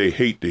 which they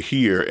hate to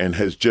hear, and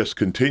has just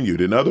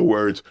continued. In other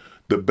words,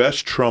 the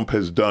best Trump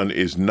has done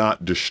is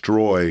not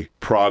destroy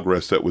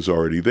progress that was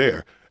already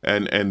there.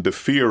 And the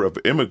fear of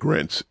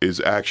immigrants is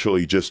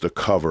actually just a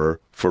cover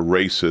for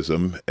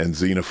racism and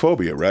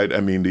xenophobia, right? I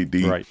mean,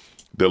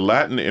 the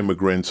Latin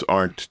immigrants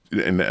aren't,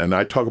 and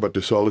I talk about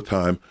this all the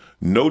time,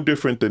 no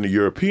different than the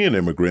European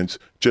immigrants,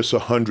 just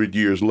 100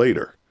 years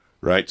later,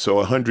 right? So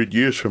 100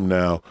 years from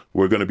now,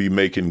 we're going to be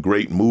making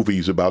great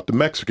movies about the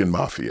Mexican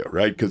mafia,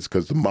 right? Because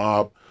the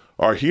mob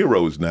are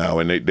heroes now,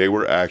 and they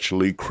were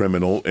actually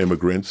criminal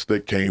immigrants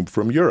that came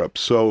from Europe.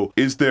 So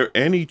is there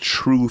any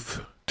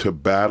truth to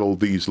battle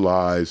these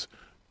lies?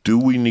 Do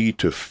we need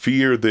to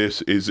fear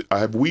this?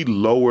 Have we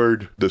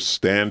lowered the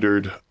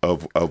standard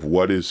of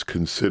what is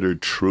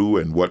considered true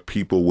and what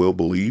people will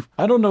believe?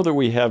 I don't know that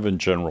we have in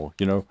general.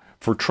 You know,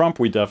 for Trump,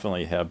 we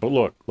definitely have. But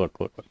look.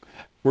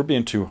 We're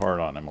being too hard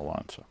on him,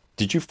 Alonzo.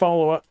 Did you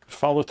follow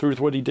through with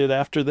what he did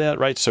after that,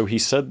 right? So he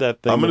said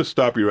that thing. I'm going to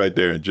stop you right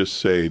there and just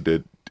say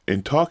that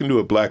in talking to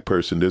a black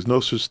person, there's no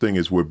such thing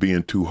as we're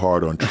being too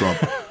hard on Trump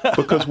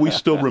because we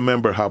still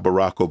remember how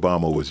Barack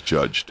Obama was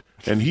judged,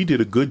 and he did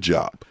a good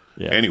job.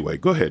 Yeah. Anyway,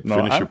 go ahead.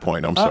 Finish your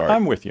point. I'm sorry.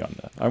 I'm with you on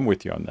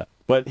that.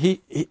 But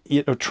he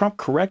Trump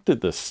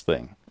corrected this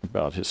thing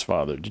about his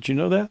father. Did you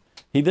know that?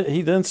 He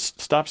then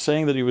stopped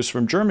saying that he was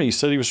from Germany. He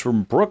said he was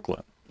from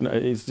Brooklyn.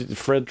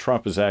 Fred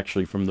Trump is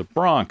actually from the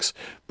Bronx.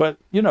 But,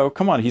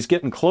 come on, he's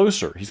getting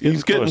closer. He's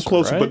getting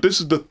closer. Right? But this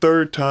is the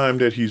third time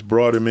that he's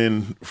brought him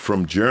in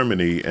from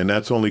Germany, and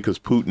that's only because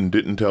Putin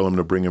didn't tell him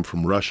to bring him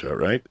from Russia,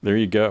 right? There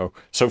you go.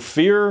 So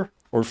fear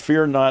or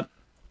fear not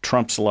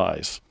Trump's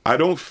lies. I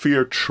don't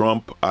fear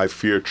Trump. I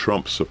fear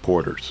Trump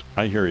supporters.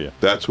 I hear you.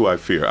 That's who I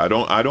fear. I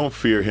don't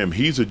fear him.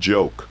 He's a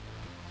joke,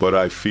 but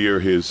I fear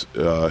his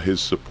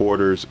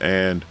supporters,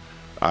 and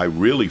I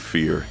really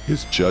fear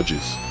his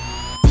judges.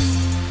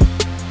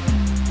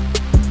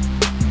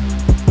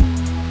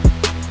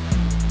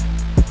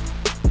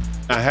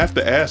 I have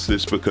to ask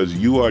this because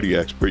you are the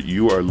expert.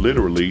 You are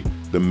literally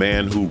the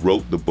man who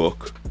wrote the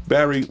book.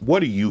 Barry,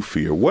 what do you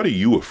fear? What are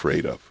you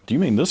afraid of? Do you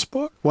mean this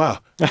book? Wow.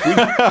 We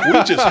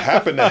just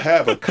happen to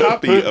have a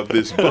copy of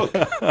this book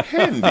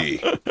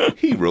handy.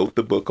 He wrote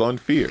the book on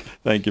fear.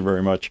 Thank you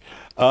very much.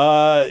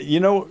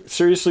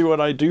 Seriously,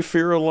 what I do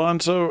fear,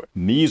 Alonzo?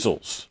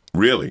 Measles.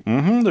 Really?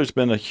 Mm-hmm. There's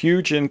been a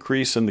huge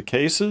increase in the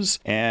cases.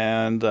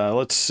 And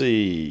let's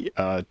see,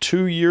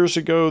 2 years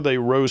ago, they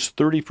rose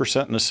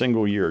 30% in a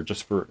single year,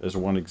 just as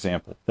one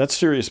example. That's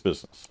serious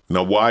business.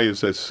 Now, why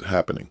is this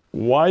happening?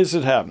 Why is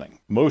it happening?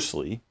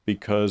 Mostly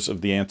because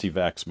of the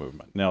anti-vax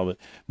movement. Now, the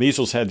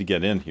measles had to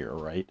get in here,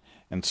 right?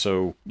 And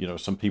so,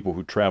 some people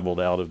who traveled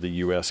out of the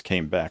U.S.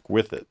 came back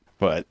with it.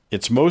 But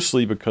it's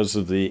mostly because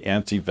of the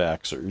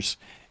anti-vaxxers.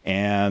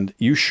 And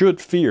you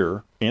should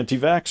fear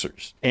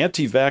anti-vaxxers.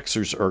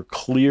 Anti-vaxxers are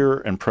clear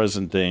and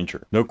present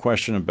danger. No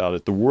question about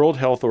it. The World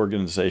Health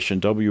Organization,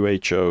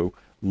 WHO,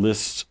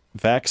 lists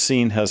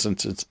vaccine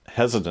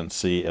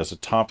hesitancy as a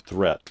top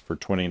threat for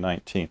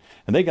 2019.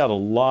 And they got a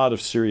lot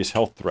of serious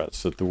health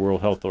threats that the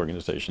World Health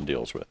Organization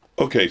deals with.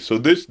 Okay, so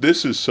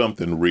this is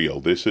something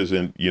real. This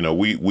isn't,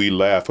 we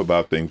laugh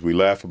about things. We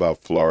laugh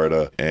about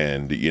Florida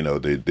and,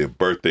 the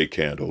birthday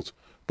candles.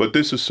 But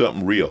this is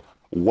something real.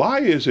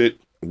 Why is it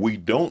we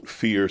don't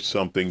fear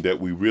something that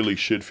we really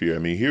should fear? I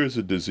mean, here's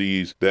a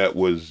disease that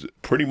was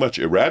pretty much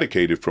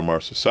eradicated from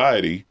our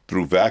society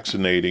through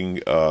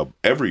vaccinating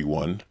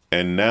everyone.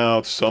 And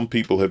now some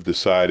people have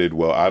decided,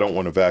 well, I don't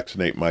want to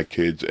vaccinate my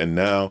kids. And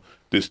now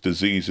this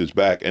disease is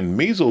back. And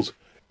measles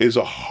is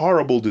a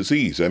horrible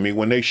disease. I mean,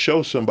 when they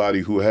show somebody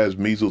who has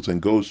measles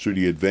and goes through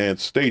the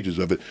advanced stages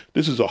of it,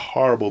 this is a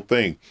horrible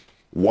thing.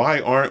 Why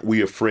aren't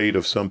we afraid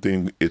of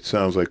something it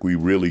sounds like we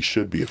really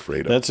should be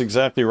afraid of? That's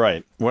exactly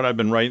right. What I've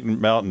been writing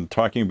about and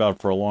talking about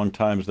for a long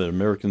time is that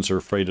Americans are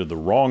afraid of the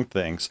wrong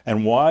things.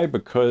 And why?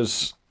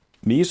 Because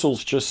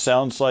measles just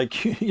sounds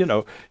like,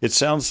 it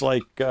sounds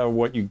like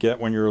what you get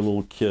when you're a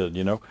little kid,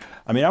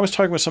 I mean, I was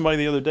talking with somebody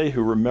the other day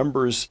who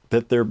remembers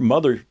that their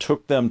mother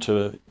took them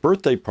to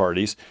birthday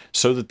parties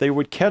so that they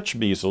would catch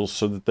measles,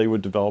 so that they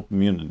would develop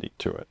immunity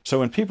to it.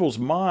 So in people's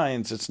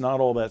minds, it's not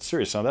all that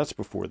serious. Now, that's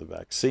before the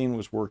vaccine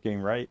was working,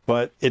 right?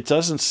 But it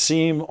doesn't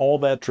seem all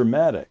that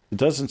dramatic. It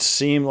doesn't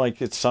seem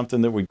like it's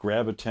something that would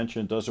grab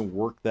attention. It doesn't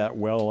work that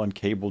well on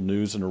cable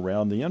news and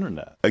around the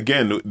internet.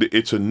 Again,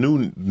 it's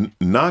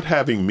not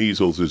having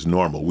measles is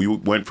normal. We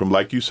went from,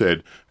 like you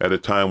said, at a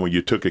time when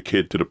you took a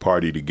kid to the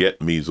party to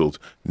get measles.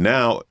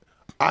 Now,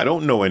 I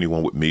don't know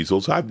anyone with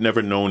measles. I've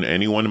never known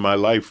anyone in my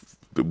life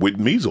with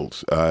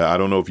measles. I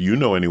don't know if you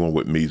know anyone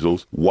with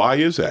measles. Why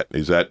is that?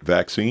 Is that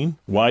vaccine?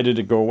 Why did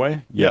it go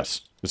away?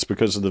 Yes. It's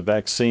because of the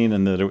vaccine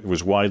and that it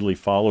was widely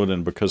followed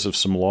and because of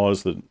some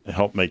laws that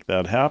helped make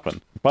that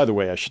happen. By the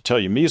way, I should tell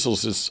you,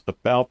 measles is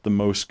about the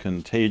most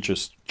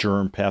contagious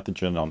germ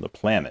pathogen on the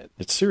planet.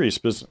 It's serious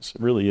business.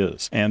 It really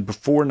is. And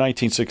before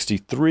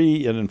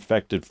 1963, it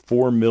infected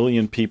 4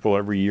 million people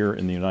every year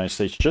in the United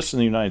States, just in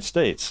the United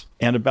States.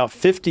 And about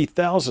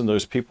 50,000 of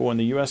those people in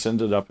the U.S.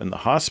 ended up in the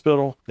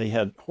hospital. They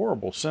had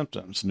horrible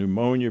symptoms.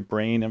 Pneumonia,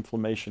 brain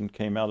inflammation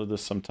came out of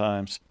this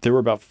sometimes. There were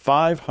about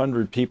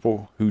 500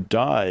 people who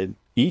died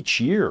each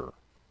year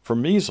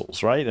from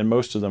measles, right? And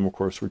most of them, of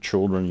course, were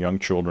children, young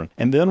children.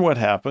 And then what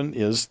happened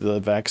is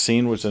the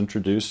vaccine was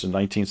introduced in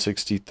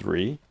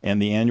 1963,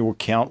 and the annual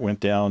count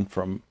went down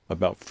from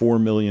about 4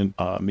 million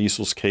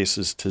measles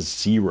cases to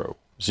zero.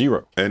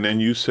 And then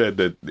you said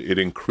that it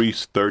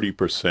increased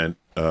 30%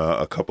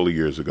 a couple of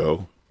years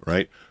ago,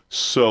 right?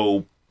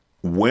 So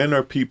when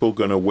are people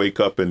going to wake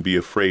up and be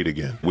afraid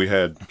again? We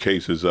had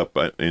cases up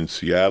in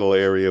Seattle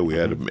area. We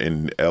had them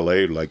in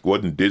L.A. Like,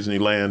 wasn't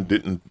Disneyland?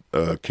 Didn't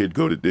a kid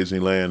go to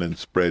Disneyland and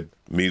spread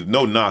measles?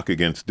 No knock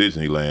against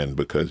Disneyland,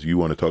 because you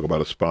want to talk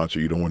about a sponsor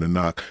you don't want to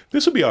knock.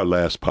 This will be our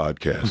last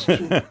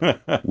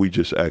podcast. We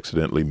just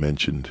accidentally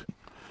mentioned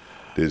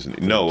Disney.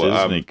 No,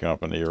 Disney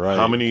company, right?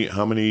 How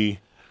many?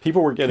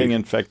 People were getting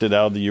infected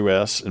out of the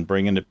U.S. and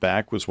bringing it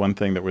back was one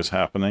thing that was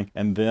happening.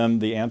 And then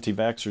the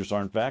anti-vaxxers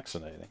aren't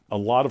vaccinating. A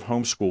lot of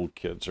homeschooled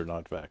kids are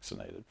not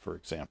vaccinated, for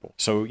example.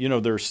 So,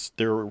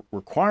 there are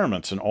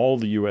requirements in all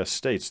the U.S.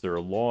 states. There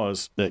are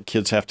laws that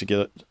kids have to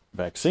get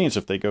vaccines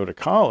if they go to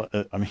college.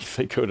 If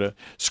they go to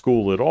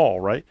school at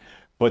all, right?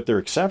 But there are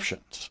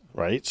exceptions,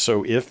 right?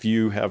 So if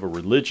you have a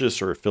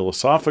religious or a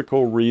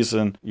philosophical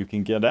reason, you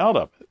can get out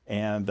of it.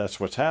 And that's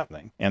what's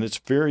happening. And it's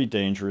very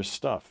dangerous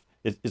stuff.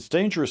 It's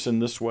dangerous in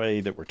this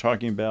way that we're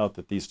talking about,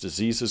 that these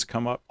diseases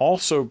come up.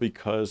 Also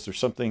because there's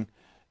something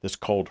that's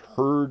called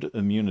herd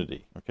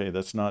immunity. Okay,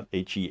 that's not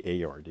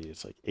H-E-A-R-D.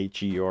 It's like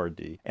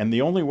H-E-R-D. And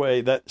the only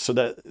way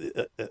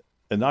that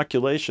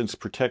inoculations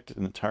protect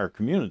an entire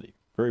community,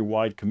 very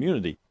wide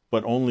community,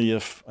 but only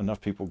if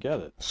enough people get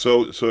it.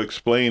 So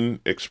explain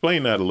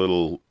that a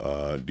little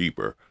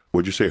deeper.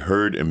 Would you say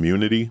herd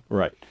immunity?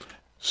 Right.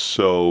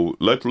 So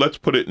let's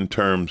put it in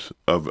terms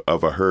of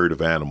a herd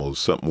of animals,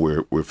 something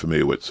we're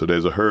familiar with. So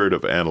there's a herd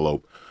of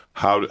antelope.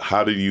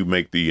 How do you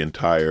make the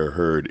entire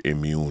herd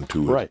immune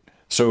to it? Right.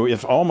 So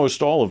if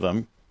almost all of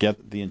them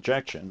get the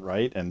injection,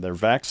 right, and they're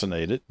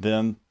vaccinated,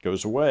 then it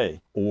goes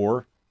away,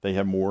 or they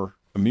have more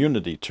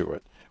immunity to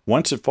it.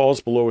 Once it falls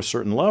below a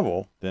certain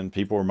level, then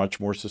people are much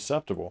more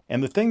susceptible.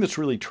 And the thing that's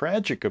really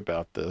tragic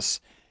about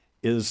this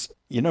is,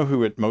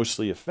 who it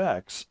mostly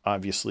affects?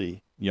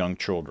 Obviously, young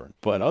children,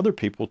 but other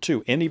people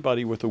too,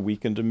 anybody with a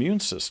weakened immune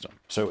system.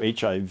 So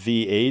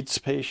HIV/AIDS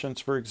patients,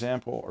 for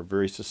example, are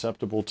very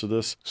susceptible to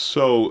this.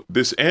 So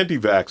this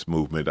anti-vax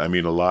movement,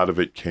 a lot of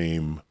it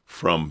came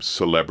from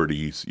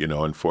celebrities.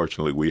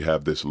 Unfortunately, we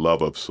have this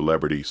love of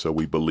celebrity, so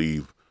we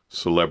believe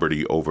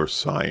celebrity over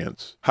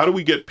science. How do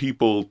we get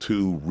people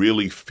to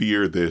really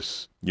fear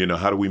this?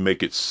 How do we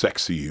make it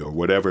sexy or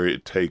whatever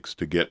it takes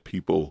to get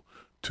people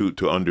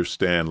to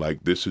understand,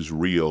 like, this is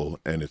real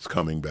and it's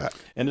coming back?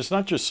 And it's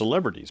not just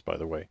celebrities, by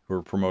the way, who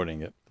are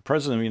promoting it. The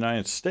President of the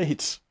United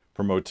States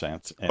promotes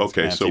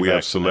Okay, so we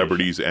have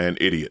celebrities and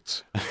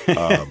idiots.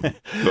 Go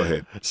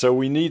ahead. So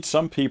we need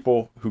some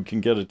people who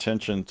can get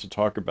attention to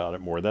talk about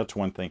it more. That's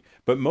one thing.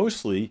 But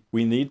mostly,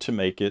 we need to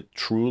make it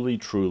truly,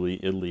 truly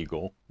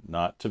illegal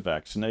not to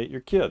vaccinate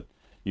your kid.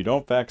 You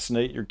don't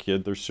vaccinate your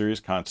kid, there's serious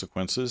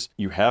consequences.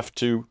 You have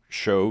to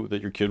show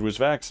that your kid was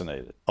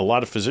vaccinated. A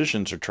lot of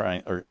physicians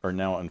are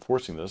now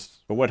enforcing this.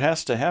 But what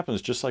has to happen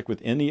is, just like with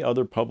any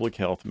other public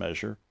health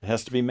measure, it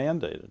has to be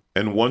mandated.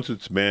 And once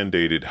it's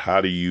mandated,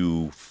 how do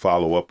you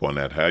follow up on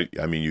that?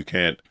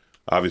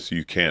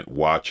 You can't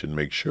watch and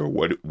make sure.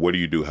 What do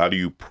you do? How do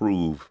you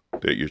prove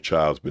that your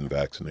child's been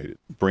vaccinated?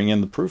 Bring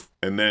in the proof.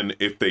 And then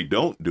if they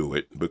don't do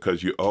it,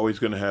 because you're always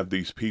going to have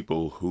these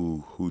people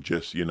who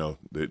just,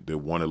 they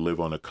want to live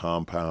on a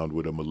compound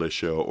with a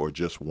militia, or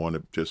just want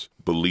to just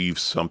believe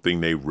something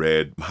they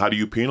read. How do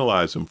you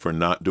penalize them for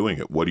not doing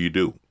it? What do you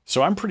do?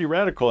 So I'm pretty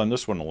radical on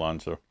this one,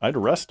 Alonzo. I'd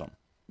arrest them.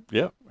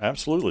 Yeah,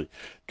 absolutely.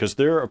 Because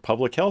they're a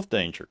public health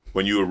danger.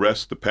 When you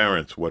arrest the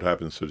parents, what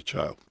happens to the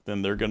child?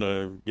 Then they're going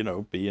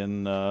to, be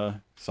in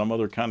some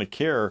other kind of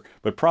care,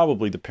 but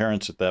probably the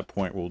parents at that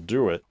point will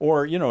do it.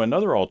 Or,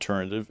 another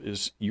alternative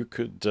is you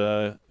could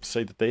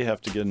say that they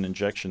have to get an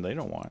injection they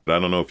don't want. I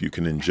don't know if you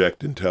can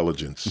inject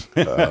intelligence.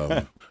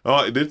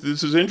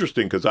 This is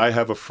interesting, because I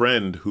have a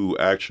friend who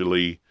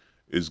actually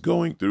is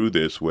going through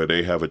this, where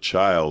they have a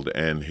child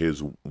and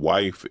his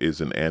wife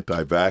is an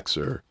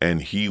anti-vaxxer,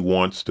 and he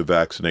wants to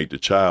vaccinate the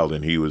child,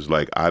 and he was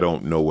like, I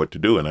don't know what to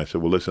do. And I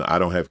said, well, listen, I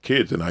don't have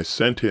kids. And I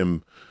sent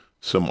him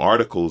some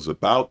articles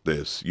about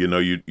this.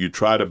 You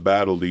try to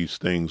battle these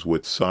things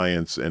with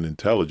science and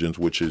intelligence,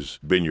 which has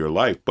been your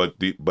life, but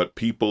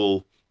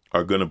people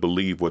are going to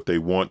believe what they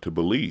want to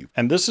believe.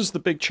 And this is the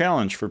big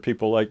challenge for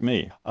people like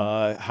me.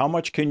 How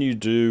much can you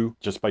do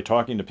just by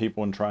talking to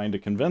people and trying to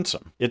convince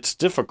them? It's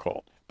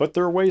difficult, but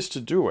there are ways to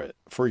do it.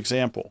 For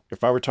example,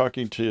 if I were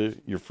talking to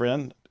your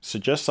friend,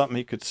 suggest something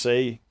he could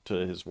say to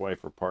his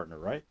wife or partner,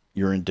 right?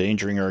 you're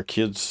endangering our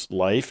kid's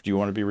life. Do you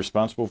want to be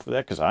responsible for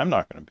that? Because I'm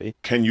not going to be.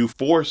 Can you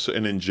force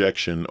an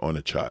injection on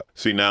a child?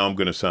 See, now I'm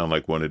going to sound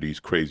like one of these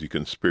crazy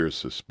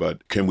conspiracists,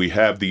 but can we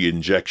have the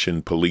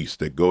injection police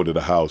that go to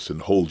the house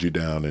and hold you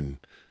down and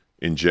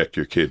inject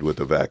your kid with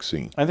a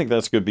vaccine? I think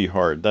that's going to be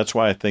hard. That's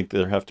why I think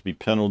there have to be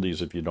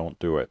penalties if you don't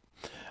do it.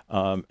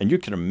 And you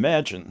can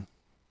imagine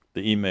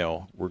the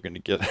email we're going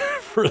to get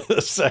for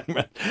this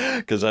segment,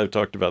 because I've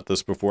talked about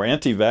this before.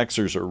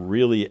 Anti-vaxxers are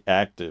really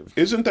active.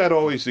 Isn't that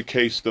always the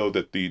case, though,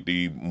 that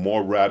the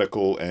more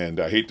radical, and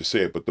I hate to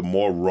say it, but the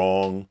more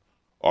wrong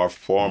are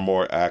far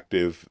more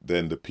active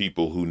than the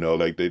people who know?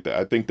 Like,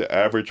 I think the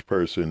average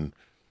person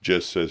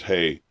just says,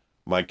 hey,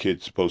 my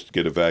kid's supposed to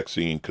get a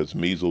vaccine because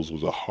measles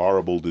was a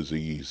horrible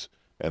disease,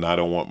 and I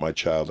don't want my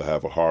child to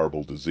have a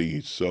horrible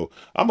disease. So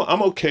I'm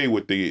okay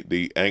with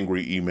the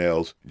angry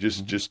emails.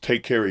 Just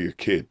take care of your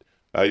kid.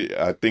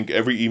 I think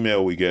every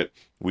email we get,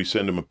 we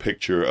send them a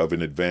picture of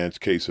an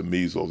advanced case of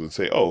measles and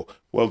say, oh,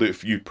 well,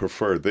 if you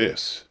prefer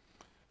this.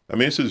 I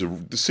mean, this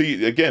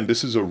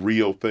is a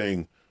real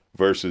thing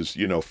versus,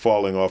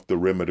 falling off the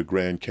rim of the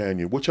Grand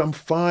Canyon, which I'm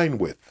fine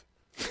with.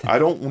 I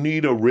don't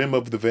need a rim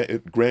of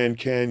the Grand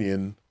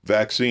Canyon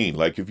vaccine.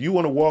 Like, if you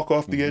want to walk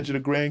off the edge of the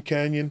Grand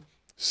Canyon,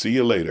 see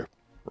you later.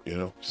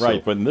 So,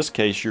 right, but in this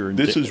case,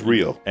 this is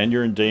real. And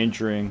you're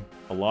endangering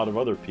a lot of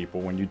other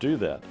people when you do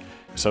that.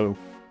 So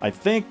I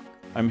think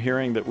I'm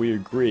hearing that we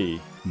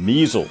agree,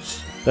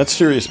 measles, that's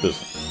serious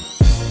business.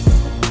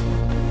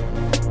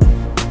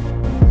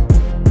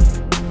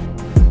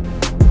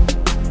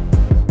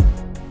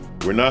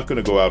 We're not going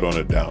to go out on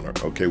a downer,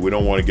 okay? We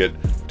don't want to get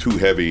too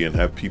heavy and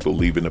have people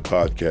leaving the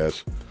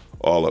podcast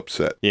all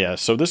upset. Yeah,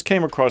 so this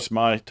came across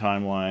my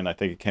timeline. I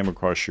think it came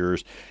across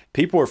yours.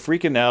 People are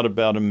freaking out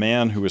about a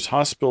man who was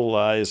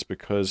hospitalized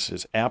because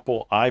his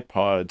Apple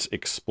iPods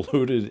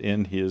exploded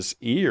in his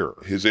ear.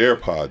 His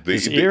AirPod.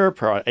 His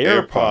AirPod.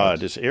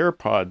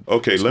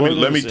 Okay,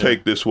 let me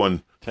take this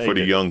one for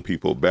the it. young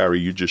people. Barry,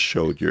 you just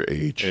showed your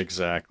age.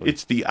 Exactly.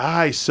 It's the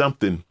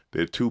something.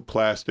 They're two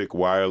plastic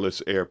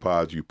wireless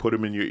AirPods. You put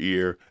them in your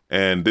ear,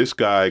 and this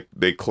guy,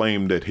 they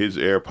claim that his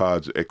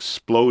AirPods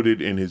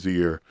exploded in his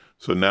ear.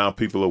 So now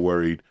people are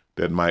worried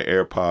that my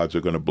AirPods are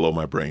going to blow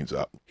my brains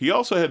out. He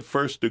also had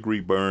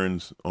first-degree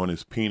burns on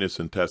his penis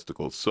and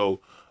testicles.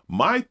 So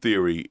my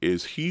theory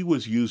is he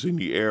was using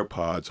the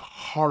AirPods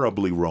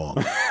horribly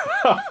wrong.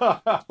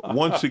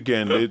 Once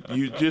again,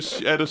 you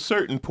just at a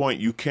certain point,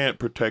 you can't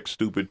protect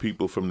stupid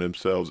people from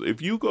themselves.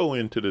 If you go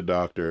into the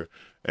doctor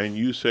and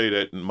you say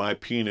that my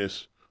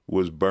penis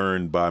was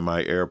burned by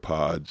my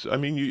AirPods, I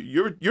mean,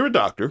 you're a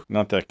doctor.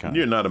 Not that kind.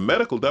 You're not a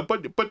medical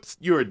doctor, but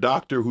you're a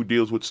doctor who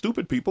deals with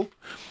stupid people.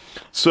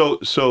 So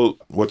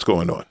what's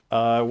going on?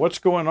 What's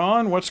going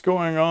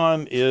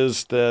on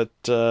is that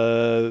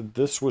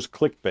this was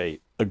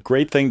clickbait. A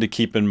great thing to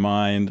keep in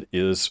mind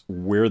is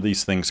where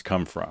these things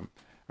come from.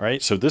 All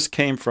right, so this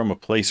came from a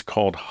place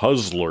called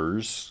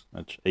Huzlers.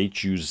 That's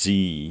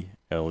Huzlers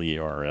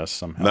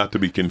somehow. Not to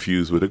be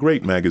confused with a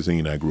great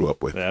magazine I grew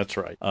up with. That's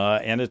right.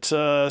 And it's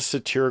a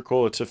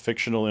satirical, it's a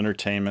fictional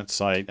entertainment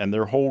site, and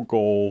their whole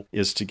goal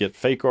is to get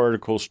fake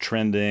articles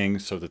trending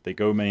so that they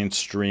go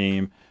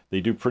mainstream. They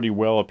do pretty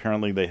well.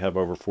 Apparently, they have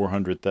over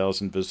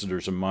 400,000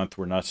 visitors a month.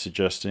 We're not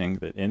suggesting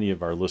that any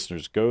of our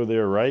listeners go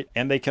there, right?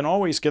 And they can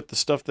always get the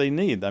stuff they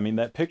need. I mean,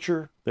 that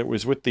picture that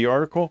was with the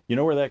article, you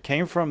know where that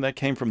came from? That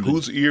came from...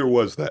 Whose ear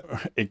was that?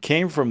 It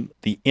came from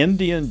the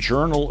Indian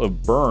Journal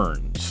of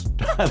Burns.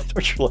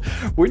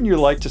 Wouldn't you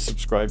like to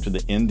subscribe to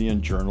the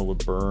Indian Journal of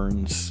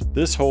Burns?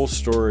 This whole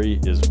story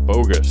is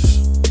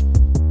bogus.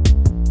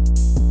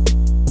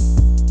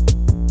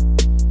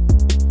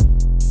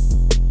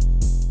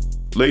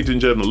 Ladies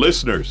and gentlemen,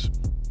 listeners,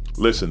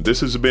 listen,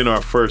 this has been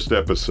our first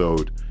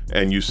episode,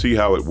 and you see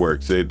how it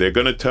works. They're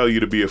going to tell you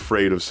to be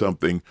afraid of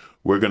something.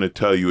 We're going to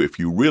tell you if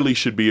you really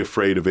should be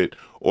afraid of it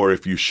or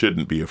if you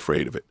shouldn't be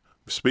afraid of it.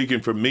 Speaking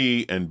for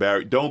me and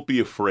Barry, don't be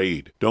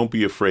afraid. Don't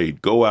be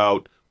afraid. Go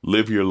out,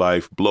 live your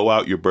life, blow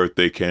out your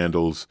birthday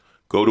candles,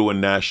 go to a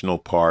national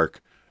park,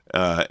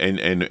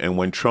 and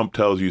when Trump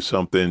tells you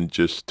something,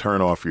 just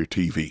turn off your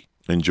TV.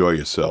 Enjoy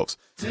yourselves.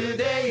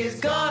 Today is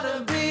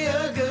gonna be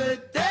a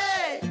good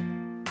day.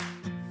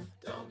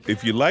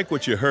 If you like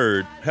what you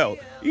heard, hell,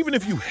 even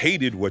if you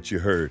hated what you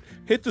heard,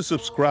 hit the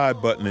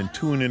subscribe button and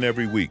tune in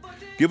every week.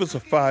 Give us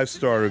a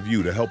 5-star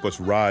review to help us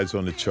rise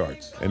on the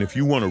charts. And if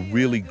you want a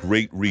really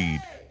great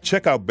read,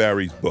 check out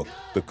Barry's book,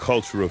 The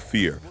Culture of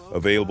Fear,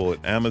 available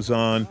at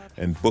Amazon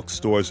and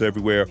bookstores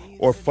everywhere,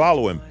 or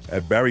follow him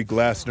at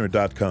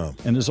barryglassner.com.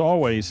 And as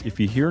always, if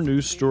you hear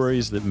news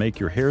stories that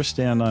make your hair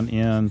stand on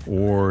end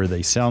or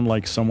they sound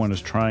like someone is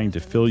trying to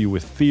fill you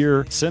with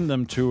fear, send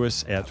them to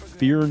us at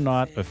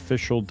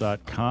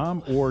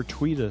fearnotofficial.com or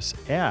tweet us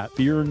at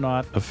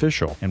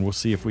fearnotofficial, and we'll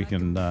see if we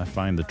can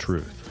find the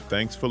truth.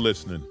 Thanks for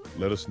listening.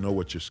 Let us know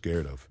what you're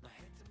scared of.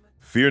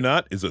 Fear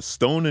Not is a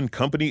Stone &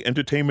 Company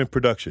entertainment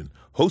production,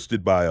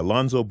 hosted by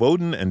Alonzo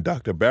Bowden and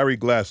Dr. Barry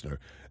Glassner,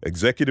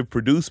 executive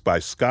produced by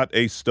Scott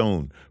A.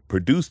 Stone,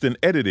 produced and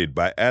edited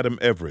by Adam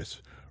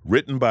Everest,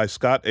 Written by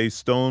Scott A.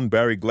 Stone,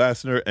 Barry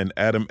Glassner, and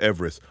Adam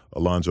Everest.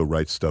 Alonzo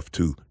writes stuff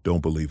too.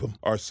 Don't believe him.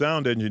 Our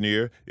sound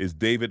engineer is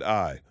David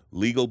I.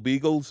 Legal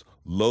Beagles,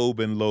 Loeb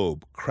and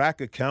Loeb.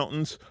 Crack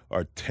Accountants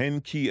are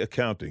 10 Key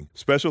Accounting.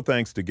 Special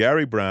thanks to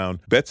Gary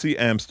Brown, Betsy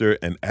Amster,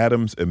 and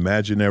Adam's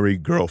imaginary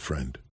girlfriend.